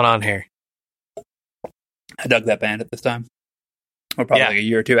 What's going on here? I dug that band at this time. Or probably like a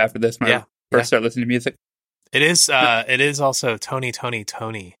year or two after this. first started listening to music. It is. It is also Tony.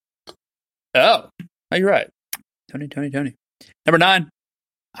 Oh, you're right. Tony. Number 9,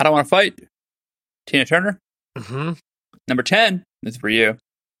 I Don't Want to Fight. Tina Turner. Mm-hmm. Number 10, this is for you.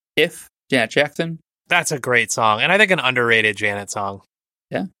 If, Janet Jackson. That's a great song, and I think an underrated Janet song.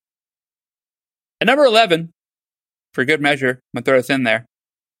 Yeah. And number 11, for good measure, I'm going to throw this in there.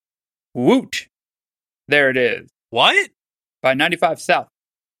 Woot. There it is. What? By 95 South.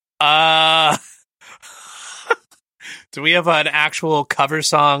 Do we have an actual cover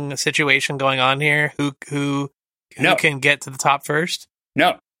song situation going on here? Who can get to the top first?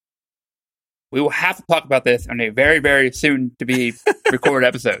 No. We will have to talk about this on a very, very soon to be recorded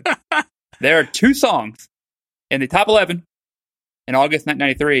episode. There are 2 songs in the top 11 in August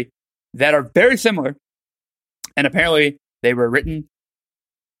 1993 that are very similar, and apparently they were written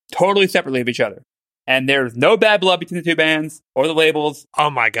totally separately of each other. And there's no bad blood between the 2 bands or the labels. Oh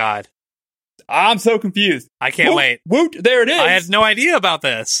my God. I'm so confused. I can't wait. Woot, there it is. I had no idea about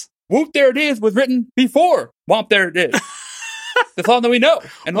this. Woot, there it is was written before Womp, there it is. The song that we know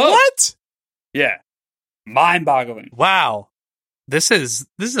and love. What? Yeah. Mind-boggling. Wow. This is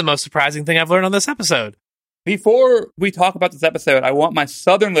the most surprising thing I've learned on this episode. Before we talk about this episode, I want my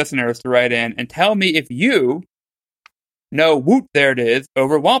Southern listeners to write in and tell me if you know Woot, there it is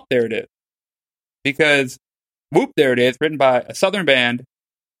over Womp, there it is. Because Whoop, there it is, written by a Southern band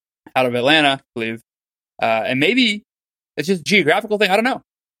out of Atlanta, I believe. And maybe it's just a geographical thing. I don't know.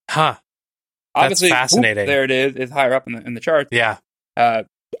 Huh. Obviously, that's fascinating. Whoop, there it is higher up in the charts. Yeah. I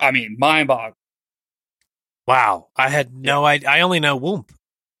mean, mind-boggling. Wow. I had no idea. I only know Whoop.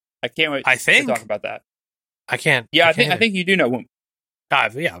 I can't wait to talk about that. I can't. Yeah, I think you do know Whoop.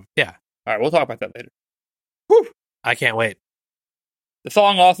 Yeah. All right, we'll talk about that later. Whew. I can't wait. The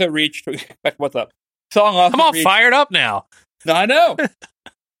song also reached... What's up? Song also I'm all fired up now. No, I know.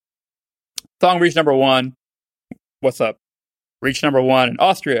 Song reached number 1. What's up? Reached number 1 in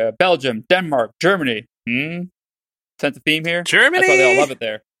Austria, Belgium, Denmark, Germany. Sense of theme here? Germany? That's why they all love it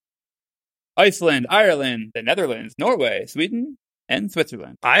there. Iceland, Ireland, the Netherlands, Norway, Sweden, and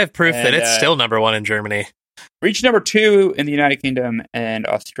Switzerland. I have proof that it's still number 1 in Germany. Reached number 2 in the United Kingdom and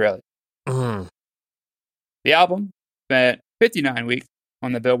Australia. Mm. The album spent 59 weeks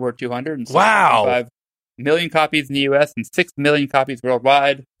on the Billboard 200 and sold 5 million copies in the US and 6 million copies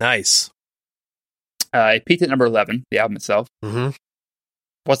worldwide. Nice. It peaked at number 11, the album itself. Mm-hmm.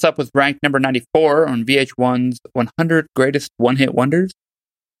 What's Up was ranked number 94 on VH1's 100 Greatest One-Hit Wonders.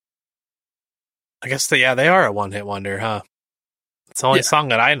 I guess they are a one-hit wonder, huh? It's the only song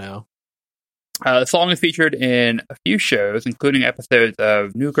that I know. The song is featured in a few shows, including episodes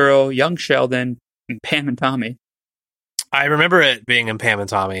of New Girl, Young Sheldon, and Pam and Tommy. I remember it being in Pam and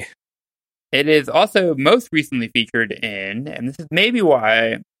Tommy. It is also most recently featured in, and this is maybe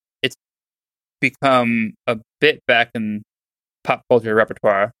why it's become a bit back in pop culture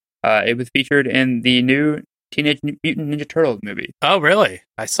repertoire. It was featured in the new Teenage Mutant Ninja Turtles movie. Oh, really?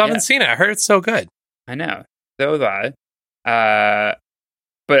 I still haven't seen it. I heard it's so good. I know. So have I.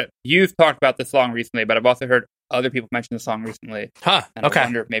 But you've talked about this song recently, but I've also heard other people mention the song recently. Huh. And I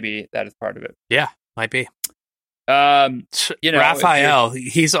wonder if maybe that is part of it. Yeah, might be. Raphael,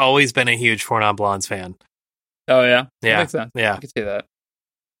 he's always been a huge Four Non Blondes fan. Oh, yeah? Yeah. That makes sense. Yeah. I can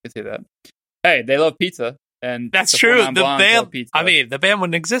see that. Hey, they love pizza. And that's true. The band, pizza. I mean, the band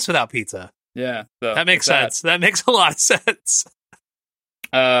wouldn't exist without pizza. Yeah. So that makes sense. That makes a lot of sense.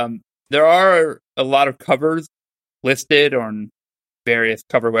 There are a lot of covers listed on various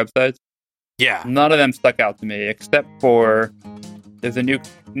cover websites. Yeah. None of them stuck out to me, except for there's a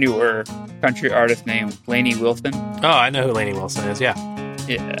newer country artist named Lainey Wilson. Oh, I know who Lainey Wilson is, yeah.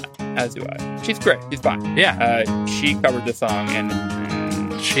 Yeah, as do I. She's great. She's fine. Yeah. She covered the song,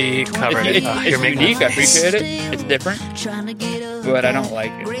 and she covered it. It's unique. I appreciate it. It's different, but I don't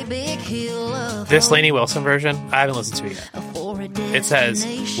like it. This Lainey Wilson version, I haven't listened to it yet. It says,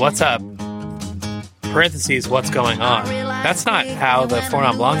 "What's up?" parentheses, "What's going on?" That's not how the Four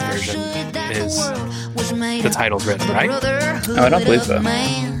Non Blondes version is. The title's written, right? Oh, I don't believe so.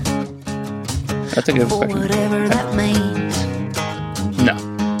 That's a good question. No.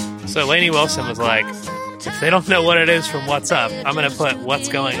 So Lainey Wilson was like, if they don't know what it is from What's Up, I'm going to put What's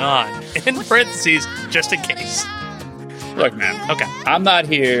Going On in parentheses just in case. Look, man. Okay. I'm not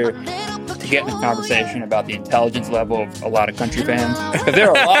here to get in a conversation about the intelligence level of a lot of country fans. Because there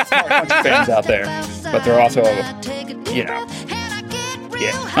are a lot of smart country fans out there. But there are also,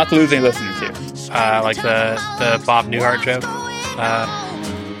 not to lose any listeners here. Like the Bob Newhart joke.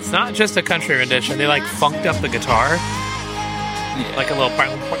 It's not just a country rendition. They like funked up the guitar, like a little.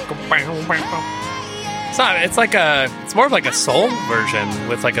 It's not. It's like it's more of like a soul version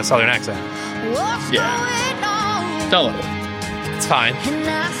with like a southern accent. Yeah. Don't love it. It's fine.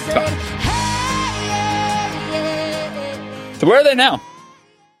 So where are they now?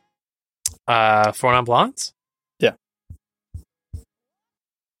 Four Non Blondes? Yeah.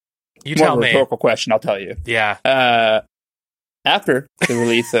 You More tell of a me. rhetorical question, I'll tell you. Yeah. After the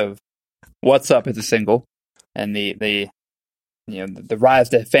release of "What's Up" as a single and the rise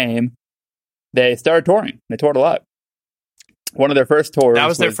to fame, they started touring. They toured a lot. One of their first tours. That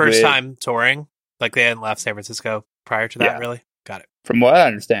was their first with, time touring? Like they hadn't left San Francisco prior to that, Yeah. really? Got it. From what I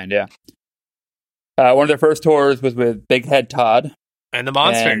understand, yeah. One of their first tours was with Big Head Todd. And the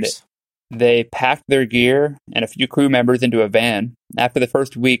Monsters. They packed their gear and a few crew members into a van. After the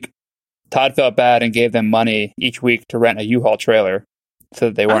first week, Todd felt bad and gave them money each week to rent a U-Haul trailer so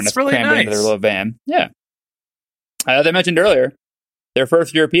that they weren't That's really crammed into nice. their little van. Yeah. As I mentioned earlier, their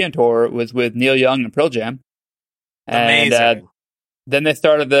first European tour was with Neil Young and Pearl Jam. And Amazing. then they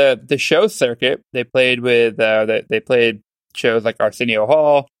started the show circuit. They played with they played shows like Arsenio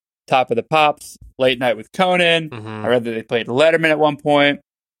Hall, Top of the Pops, Late Night with Conan. Mhm. I read that they played Letterman at one point,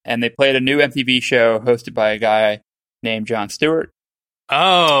 and they played a new MTV show hosted by a guy named Jon Stewart.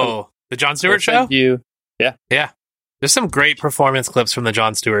 Oh, the Jon Stewart I'll show? send you- Yeah. There's some great performance clips from the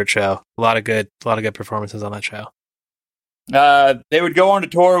Jon Stewart show. A lot of good performances on that show. They would go on to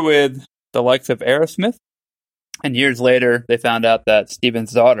tour with the likes of Aerosmith, and years later, they found out that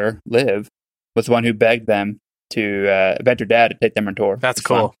Steven's daughter, Liv, was the one who begged them to beg her dad to take them on tour. That's It's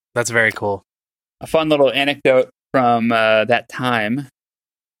fun. cool. That's very cool. A fun little anecdote from that time.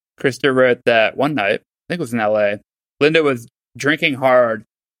 Krista wrote that one night, I think it was in LA, Linda was drinking hard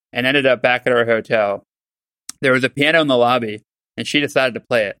and ended up back at her hotel. There was a piano in the lobby, and she decided to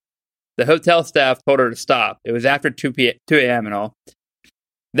play it. The hotel staff told her to stop. It was after 2 a.m. and all.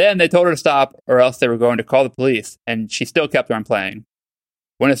 Then they told her to stop, or else they were going to call the police, and she still kept on playing.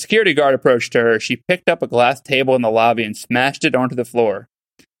 When a security guard approached her, she picked up a glass table in the lobby and smashed it onto the floor.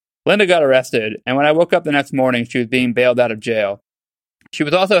 Linda got arrested, and when I woke up the next morning, she was being bailed out of jail. She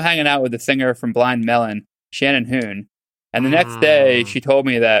was also hanging out with the singer from Blind Melon, Shannon Hoon, and the next day, she told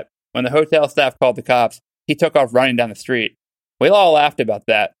me that when the hotel staff called the cops, he took off running down the street. We all laughed about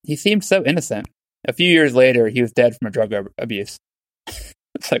that. He seemed so innocent. A few years later, he was dead from a drug abuse.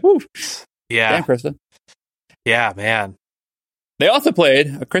 It's like, woo. Yeah. Damn, Krista. Yeah, man. They also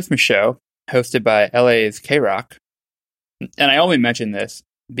played a Christmas show hosted by LA's K-Rock. And I only mention this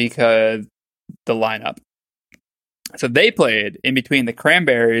because the lineup. So they played in between the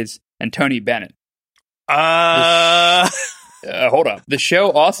Cranberries and Tony Bennett. Hold up. The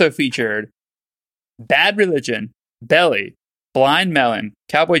show also featured Bad Religion, Belly, Blind Melon,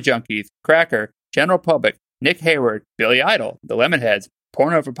 Cowboy Junkies, Cracker, General Public, Nick Hayward, Billy Idol, The Lemonheads,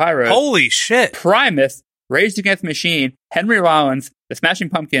 Porno for Pyros, Holy shit. Primus, Rage Against the Machine, Henry Rollins, The Smashing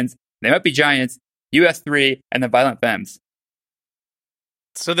Pumpkins, They Might Be Giants, US3, and The Violent Femmes.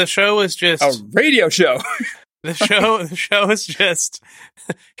 So the show is just A radio show. the show is just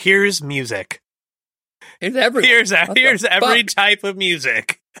here's music. It's everywhere. Here's every fuck? type of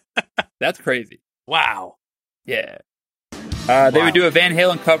music. That's crazy. Wow. Yeah. They Wow. would do a Van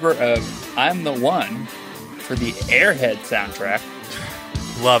Halen cover of I'm the One for the Airhead soundtrack.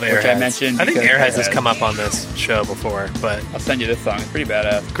 Love Airheads. Which I mentioned I think because Airheads has Airheads. come up on this show before, but I'll send you this song. It's pretty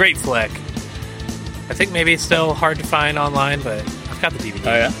badass. great flick. I think maybe it's still hard to find online, but I've got the DVD.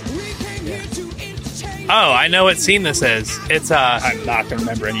 Oh, yeah? Oh, I know what scene this is. It's I'm not going to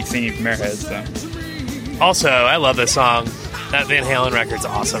remember any scene from Airheads, so. also, I love this song. That Van Halen record's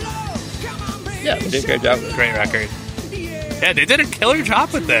awesome. Yeah, they did a great job with it. Great record. Yeah, they did a killer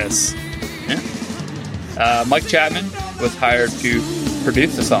job with this. Mike Chapman was hired to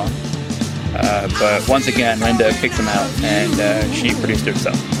produce the song. But once again, Linda kicked him out, and she produced it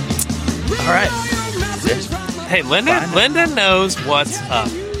herself. All right. Hey, Linda. Fine. Linda knows what's up.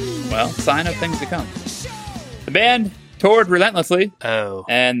 Well, sign of things to come. The band toured relentlessly, Oh,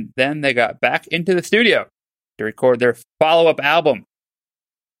 and then they got back into the studio to record their follow-up album.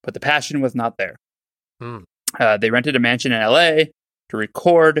 But the passion was not there. Hmm. They rented a mansion in LA to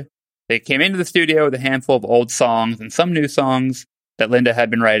record. They came into the studio with a handful of old songs and some new songs that Linda had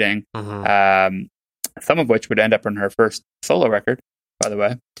been writing, Mhm. some of which would end up on her first solo record, by the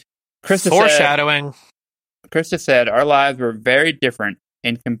way. Foreshadowing. Krista said, our lives were very different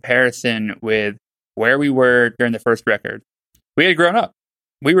in comparison with where we were during the first record. We had grown up.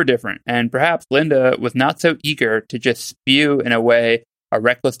 We were different. And perhaps Linda was not so eager to just spew in a way a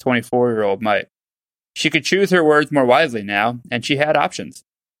reckless 24-year-old might. She could choose her words more wisely now, and she had options.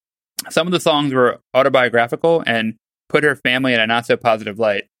 Some of the songs were autobiographical and put her family in a not-so-positive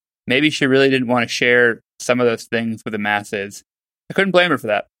light. Maybe she really didn't want to share some of those things with the masses. I couldn't blame her for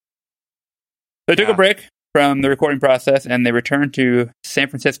that. They took a break from the recording process, and they returned to San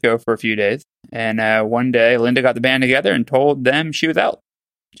Francisco for a few days. And one day, Linda got the band together and told them she was out.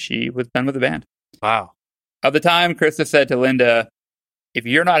 She was done with the band. Wow. At the time, Krista said to Linda, "If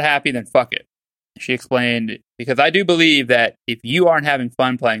you're not happy, then fuck it." She explained, "Because I do believe that if you aren't having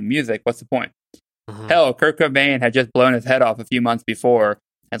fun playing music, what's the point?" Mm-hmm. Hell, Kurt Cobain had just blown his head off a few months before,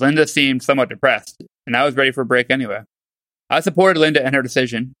 and Linda seemed somewhat depressed, and I was ready for a break anyway. I supported Linda in her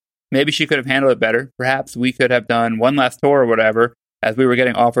decision. Maybe she could have handled it better. Perhaps we could have done one last tour or whatever, as we were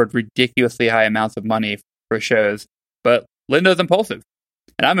getting offered ridiculously high amounts of money for shows. But Linda's impulsive,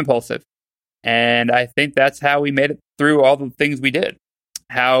 and I'm impulsive. And I think that's how we made it through all the things we did.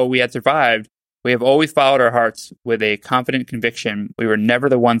 How we had survived. We have always followed our hearts with a confident conviction we were never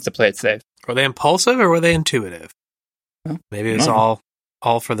the ones to play it safe. Were they impulsive or were they intuitive? Well, maybe it was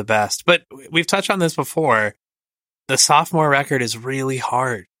all for the best. But we've touched on this before. The sophomore record is really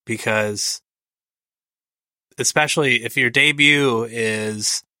hard because, especially if your debut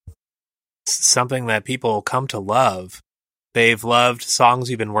is something that people come to love, they've loved songs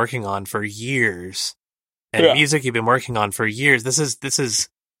you've been working on for years and music you've been working on for years. This is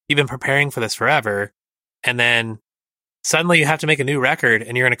you've been preparing for this forever. And then suddenly you have to make a new record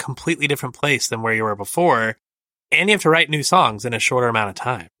and you're in a completely different place than where you were before. And you have to write new songs in a shorter amount of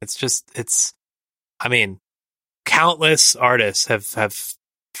time. Countless artists have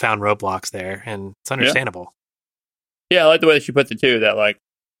found roadblocks there, and it's understandable. Yeah, I like the way that she puts it too, that like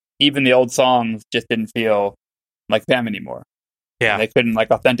even the old songs just didn't feel like them anymore. Yeah. And they couldn't like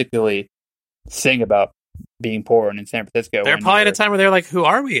authentically sing about being poor and in San Francisco. They're probably at a time where they're like, who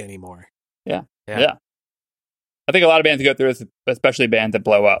are we anymore? Yeah. I think a lot of bands go through this, especially bands that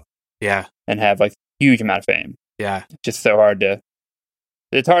blow up. Yeah. And have like huge amount of fame. Yeah. It's just so hard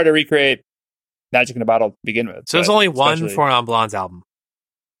it's hard to recreate Magic in a Bottle to begin with. So there's only one Four Non Blondes album.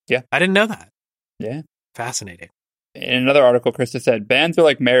 Yeah. I didn't know that. Yeah. Fascinating. In another article, Krista said, bands are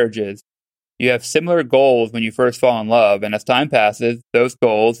like marriages. You have similar goals when you first fall in love, and as time passes, those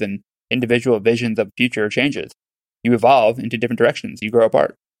goals and individual visions of the future changes. You evolve into different directions. You grow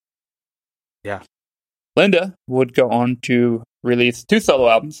apart. Yeah. Linda would go on to release 2 solo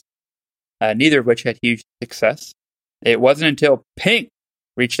albums, neither of which had huge success. It wasn't until Pink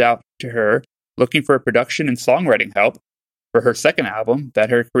reached out to her looking for production and songwriting help for her second album that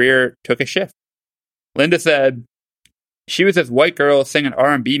her career took a shift. Linda said, "She was this white girl singing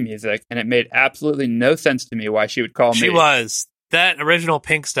R&B music, and it made absolutely no sense to me why she would call me." She was. That original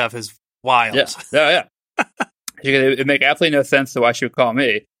Pink stuff is wild. Yeah. It made absolutely no sense to why she would call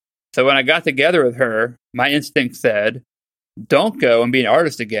me. So when I got together with her, my instinct said, don't go and be an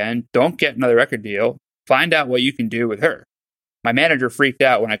artist again. Don't get another record deal. Find out what you can do with her. My manager freaked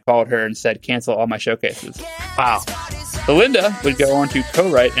out when I called her and said, cancel all my showcases. Wow. So Linda would go on to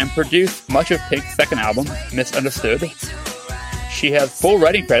co-write and produce much of Pink's second album, Misunderstood. She has full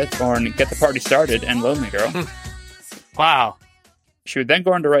writing credits on Get the Party Started and Lonely Girl. Wow. She would then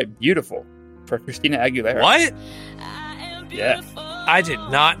go on to write Beautiful for Christina Aguilera. What? Yeah. I did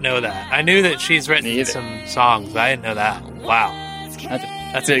not know that. I knew that she's written some songs, but I didn't know that. Wow.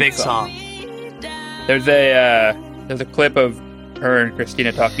 That's a big song. There's a clip of her and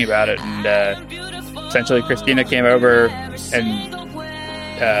Christina talking about it, and essentially Christina came over and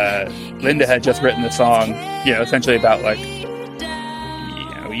Linda had just written the song, essentially about like,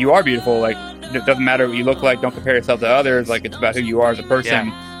 you are beautiful, like it doesn't matter what you look like, don't compare yourself to others, like it's about who you are as a person.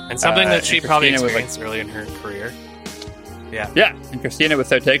 Yeah. And something that she probably experienced early in her career. Yeah, and Christina was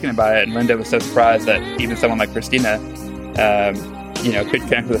so taken by it, and Linda was so surprised that even someone like Christina, could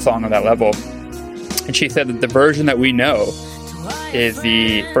connect with a song on that level. And she said that the version that we know is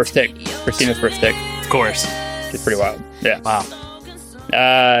the first take, Christina's first take. Of course. It's pretty wild. Yeah. Wow.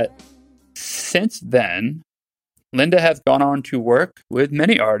 Since then, Linda has gone on to work with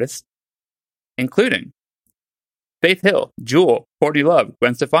many artists, including Faith Hill, Jewel, Courtney Love,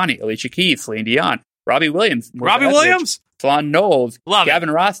 Gwen Stefani, Alicia Keys, Celine Dion, Robbie Williams, Solon Knowles, Gavin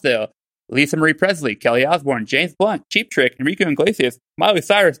Rossdale, Lisa Marie Presley, Kelly Osbourne, James Blunt, Cheap Trick, Enrique Iglesias, Miley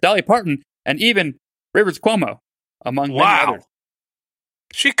Cyrus, Dolly Parton, and even Rivers Cuomo, among many others.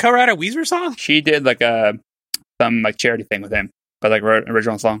 She co-wrote a Weezer song? She did like some like charity thing with him, but like wrote an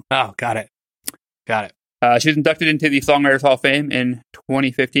original song. Oh, got it. She was inducted into the Songwriters Hall of Fame in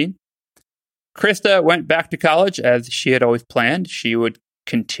 2015. Krista went back to college as she had always planned. She would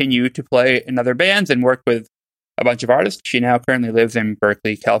continue to play in other bands and work with a bunch of artists. She now currently lives in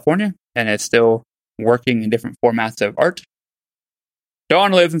Berkeley, California, and is still working in different formats of art.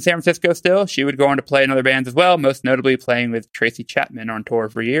 Dawn lives in San Francisco still. She would go on to play in other bands as well, most notably playing with Tracy Chapman on tour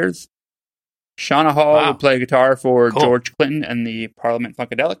for years. Shauna Hall would play guitar for George Clinton and the Parliament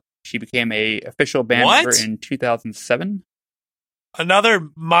Funkadelic. She became a official band member in 2007. Another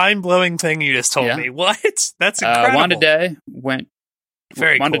mind-blowing thing you just told me. What? That's incredible. Wanda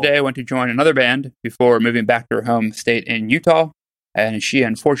Day went to join another band before moving back to her home state in Utah, and she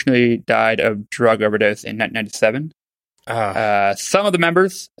unfortunately died of drug overdose in 1997. Some of the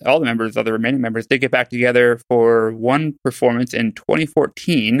members, all the members of the remaining members, did get back together for one performance in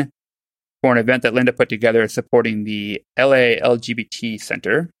 2014 for an event that Linda put together supporting the LA LGBT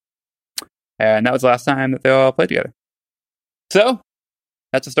Center. And that was the last time that they all played together. So,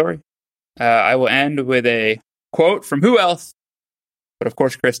 that's the story. I will end with a quote from who else? But of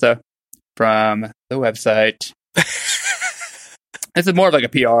course, Krista from the website. This is more of like a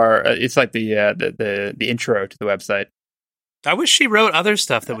PR. It's like the intro to the website. I wish she wrote other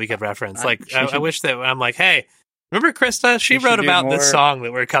stuff that we could reference. I wish that I'm like, hey, remember Krista? She wrote about this song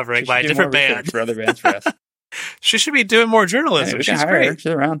that we're covering by a different band. For other bands for us. She should be doing more journalism. Hey, she's great. Her.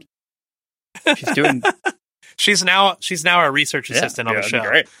 She's around. She's doing. She's now our research assistant on the show.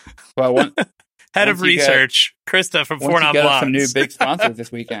 Great. Well, head of research, Krista from Four Non Blondes. Some new big sponsors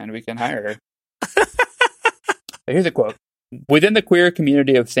this weekend. We can hire her. Here's a quote: "Within the queer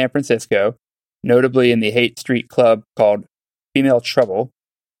community of San Francisco, notably in the Haight Street club called Female Trouble,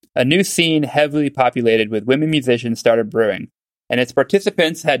 a new scene heavily populated with women musicians started brewing, and its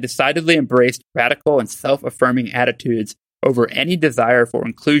participants had decidedly embraced radical and self-affirming attitudes over any desire for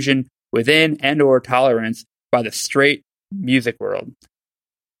inclusion within and/or tolerance by the straight music world.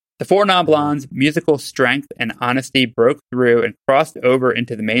 The Four Non Blondes' musical strength and honesty broke through and crossed over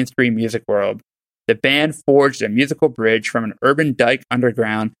into the mainstream music world. The band forged a musical bridge from an urban dyke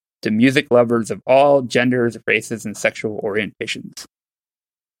underground to music lovers of all genders, races, and sexual orientations."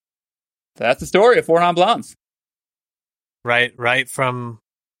 So that's the story of Four Non Blondes. Right from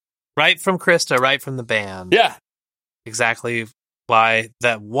Krista, right from the band. Yeah. Exactly why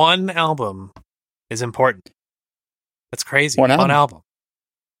that one album is important. That's crazy. One album.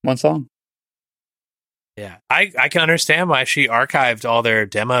 One song. Yeah. I can understand why she archived all their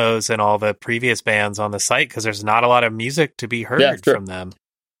demos and all the previous bands on the site, because there's not a lot of music to be heard from them.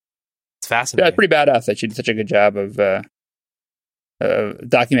 It's fascinating. Yeah, it's pretty badass that she did such a good job of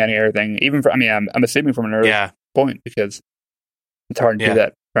documenting everything. Even for, I'm assuming from an early point, because it's hard to do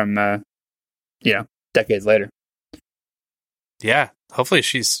that from, decades later. Yeah. Hopefully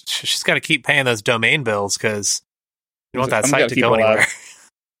she's got to keep paying those domain bills, because you don't want that site to go anywhere.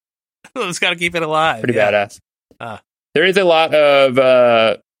 It's got to keep it alive. Pretty badass. There is a lot of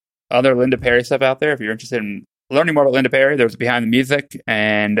other Linda Perry stuff out there. If you're interested in learning more about Linda Perry, there's Behind the Music,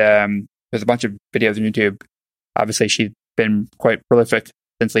 and there's a bunch of videos on YouTube. Obviously, she's been quite prolific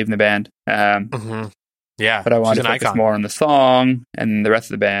since leaving the band. Yeah, but I wanted to focus more on the song and the rest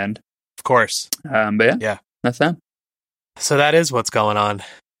of the band. Of course. But that's them. So that is what's going on.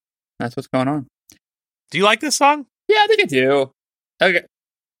 That's what's going on. Do you like this song? Yeah, I think I do. Okay.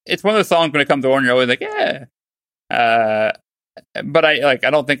 It's one of those songs when it comes on, you're always like, yeah. But I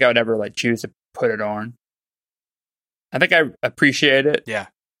don't think I would ever choose to put it on. I think I appreciate it. Yeah.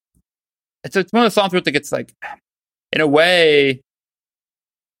 It's one of those songs where it's in a way,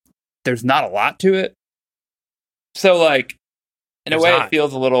 there's not a lot to it. So in a way, it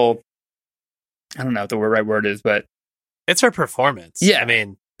feels a little, I don't know what the right word is, but it's her performance. Yeah. I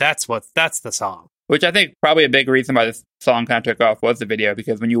mean, that's the song. Which I think probably a big reason why this song kind of took off was the video,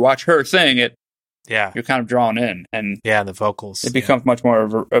 because when you watch her sing it, you're kind of drawn in, and the vocals, it becomes much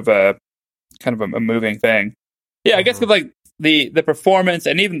more of a kind of a moving thing. Yeah, I guess because the performance,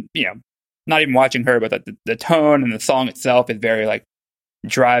 and even not even watching her, but the tone and the song itself is very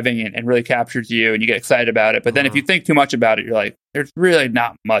driving and really captures you, and you get excited about it. But then if you think too much about it, you're like, there's really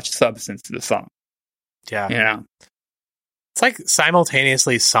not much substance to the song. Yeah, it's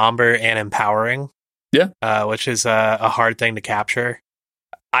simultaneously somber and empowering. Yeah. Which is a hard thing to capture.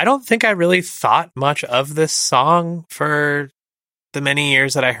 I don't think I really thought much of this song for the many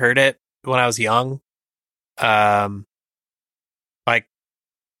years that I heard it when I was young. I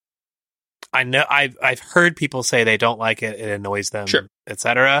know I've heard people say they don't like it, it annoys them,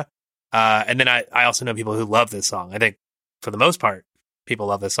 etc. And then I also know people who love this song. I think for the most part, people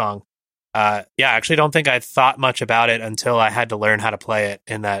love this song. I actually don't think I thought much about it until I had to learn how to play it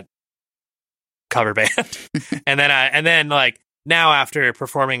in that cover band. and then now after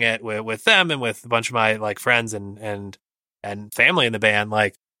performing it with them and with a bunch of my friends and family in the band,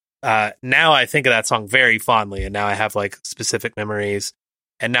 now I think of that song very fondly, and now I have specific memories,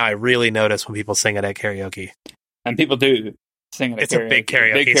 and now I really notice when people sing it at karaoke. And people do sing it at karaoke. It's a big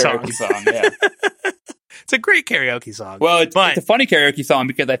karaoke song. Yeah. It's a great karaoke song. Well, it's a funny karaoke song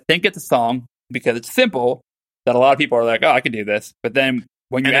because I think it's a song because it's simple that a lot of people are like, oh, I can do this. But then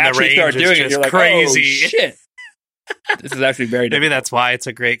when you And then the actually range start is doing it, just you're like, crazy. oh, shit. This is actually very Maybe difficult. that's why it's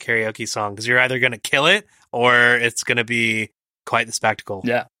a great karaoke song, because you're either going to kill it or it's going to be quite the spectacle.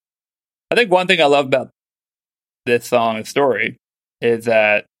 Yeah. I think one thing I love about this song and story is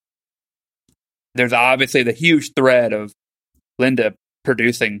that there's obviously the huge thread of Linda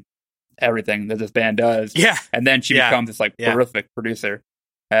producing everything that this band does. Yeah. And then she becomes this like prolific producer.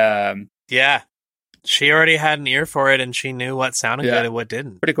 Yeah. She already had an ear for it, and she knew what sounded good and what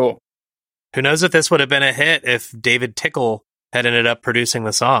didn't. Pretty cool. Who knows if this would have been a hit if David Tickle had ended up producing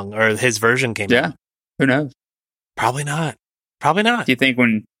the song, or his version came out. Yeah. Who knows? Probably not. Probably not. Do you think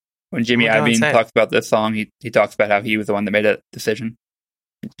when Jimmy Iovine talks about this song, he talks about how he was the one that made that decision?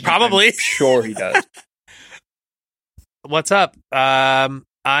 Probably. I'm sure he does. What's up? I'm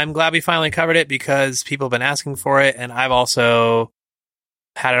glad we finally covered it because people have been asking for it, and I've also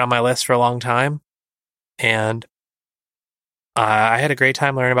had it on my list for a long time. And I had a great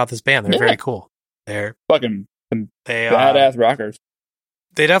time learning about this band. They're very cool. They're fucking badass rockers.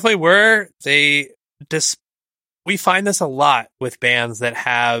 They definitely were. We find this a lot with bands that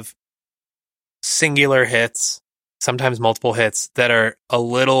have singular hits, sometimes multiple hits, that are a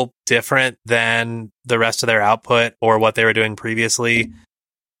little different than the rest of their output or what they were doing previously.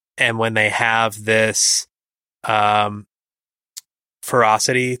 And when they have this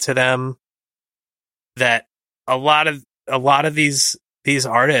ferocity to them, that a lot of these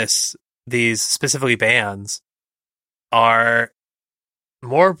artists, these specifically bands, are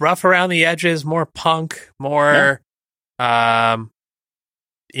more rough around the edges, more punk, more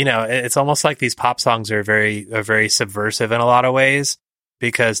it's almost like these pop songs are very subversive in a lot of ways,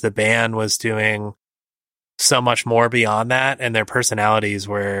 because the band was doing so much more beyond that, and their personalities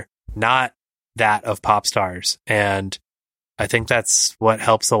were not that of pop stars. And I think that's what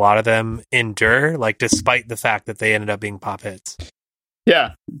helps a lot of them endure, like, despite the fact that they ended up being pop hits.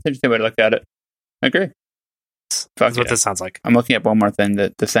 Yeah, interesting way to look at it. I agree. That's what this sounds like. I'm looking at one more thing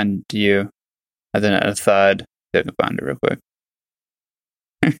to send to you as an aside. See if I can find it real quick.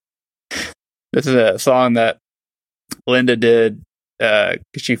 This is a song that Linda did because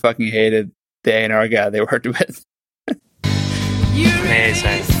she fucking hated the A&R guy they worked with.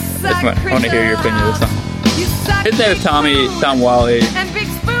 Amazing. I want to hear your opinion of the song. His name is Tom Whalley. And big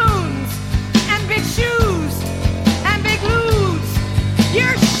spoons, and big shoes, and big lewds.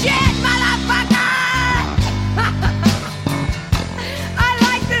 You're shit, motherfucker! I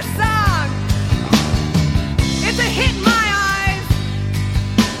like this song. It's a hit in my eyes.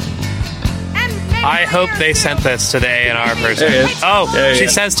 And I hope they sent this to the A&R person. There it is. Oh, There she it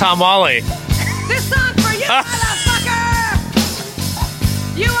is. says Tom Whalley. this song's for you, motherfucker!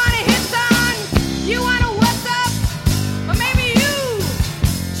 You want a hit song? You want a what's up? Well, maybe you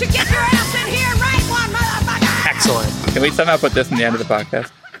should get your ass in here and write one, motherfucker! Excellent. Can we somehow put this in the end of the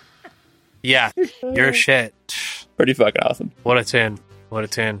podcast? Yeah, you're shit. Pretty fucking awesome. What a tune. What a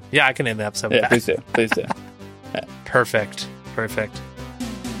tune. Yeah, I can end the episode with Yeah, that. please do. Please do. Perfect.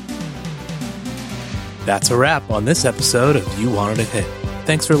 That's a wrap on this episode of You Wanted a Hit.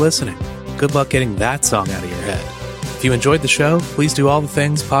 Thanks for listening. Good luck getting that song out of your head. If you enjoyed the show, please do all the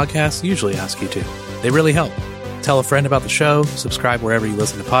things podcasts usually ask you to. They really help. Tell a friend about the show, subscribe wherever you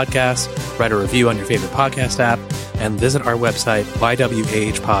listen to podcasts, write a review on your favorite podcast app, and visit our website,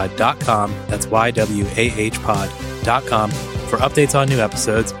 ywahpod.com. That's ywahpod.com for updates on new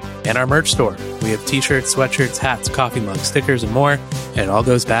episodes and our merch store. We have t-shirts, sweatshirts, hats, coffee mugs, stickers, and more, and it all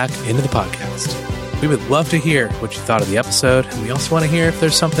goes back into the podcast. We would love to hear what you thought of the episode, and we also want to hear if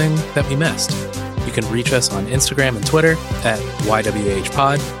there's something that we missed. You can reach us on Instagram and Twitter at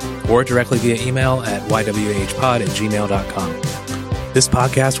ywahpod, or directly via email at ywahpod@gmail.com. This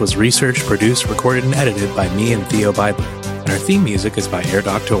podcast was researched, produced, recorded, and edited by me and Theo Beidler, and our theme music is by Air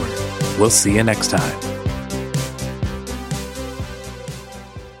Doctor. We'll see you next time.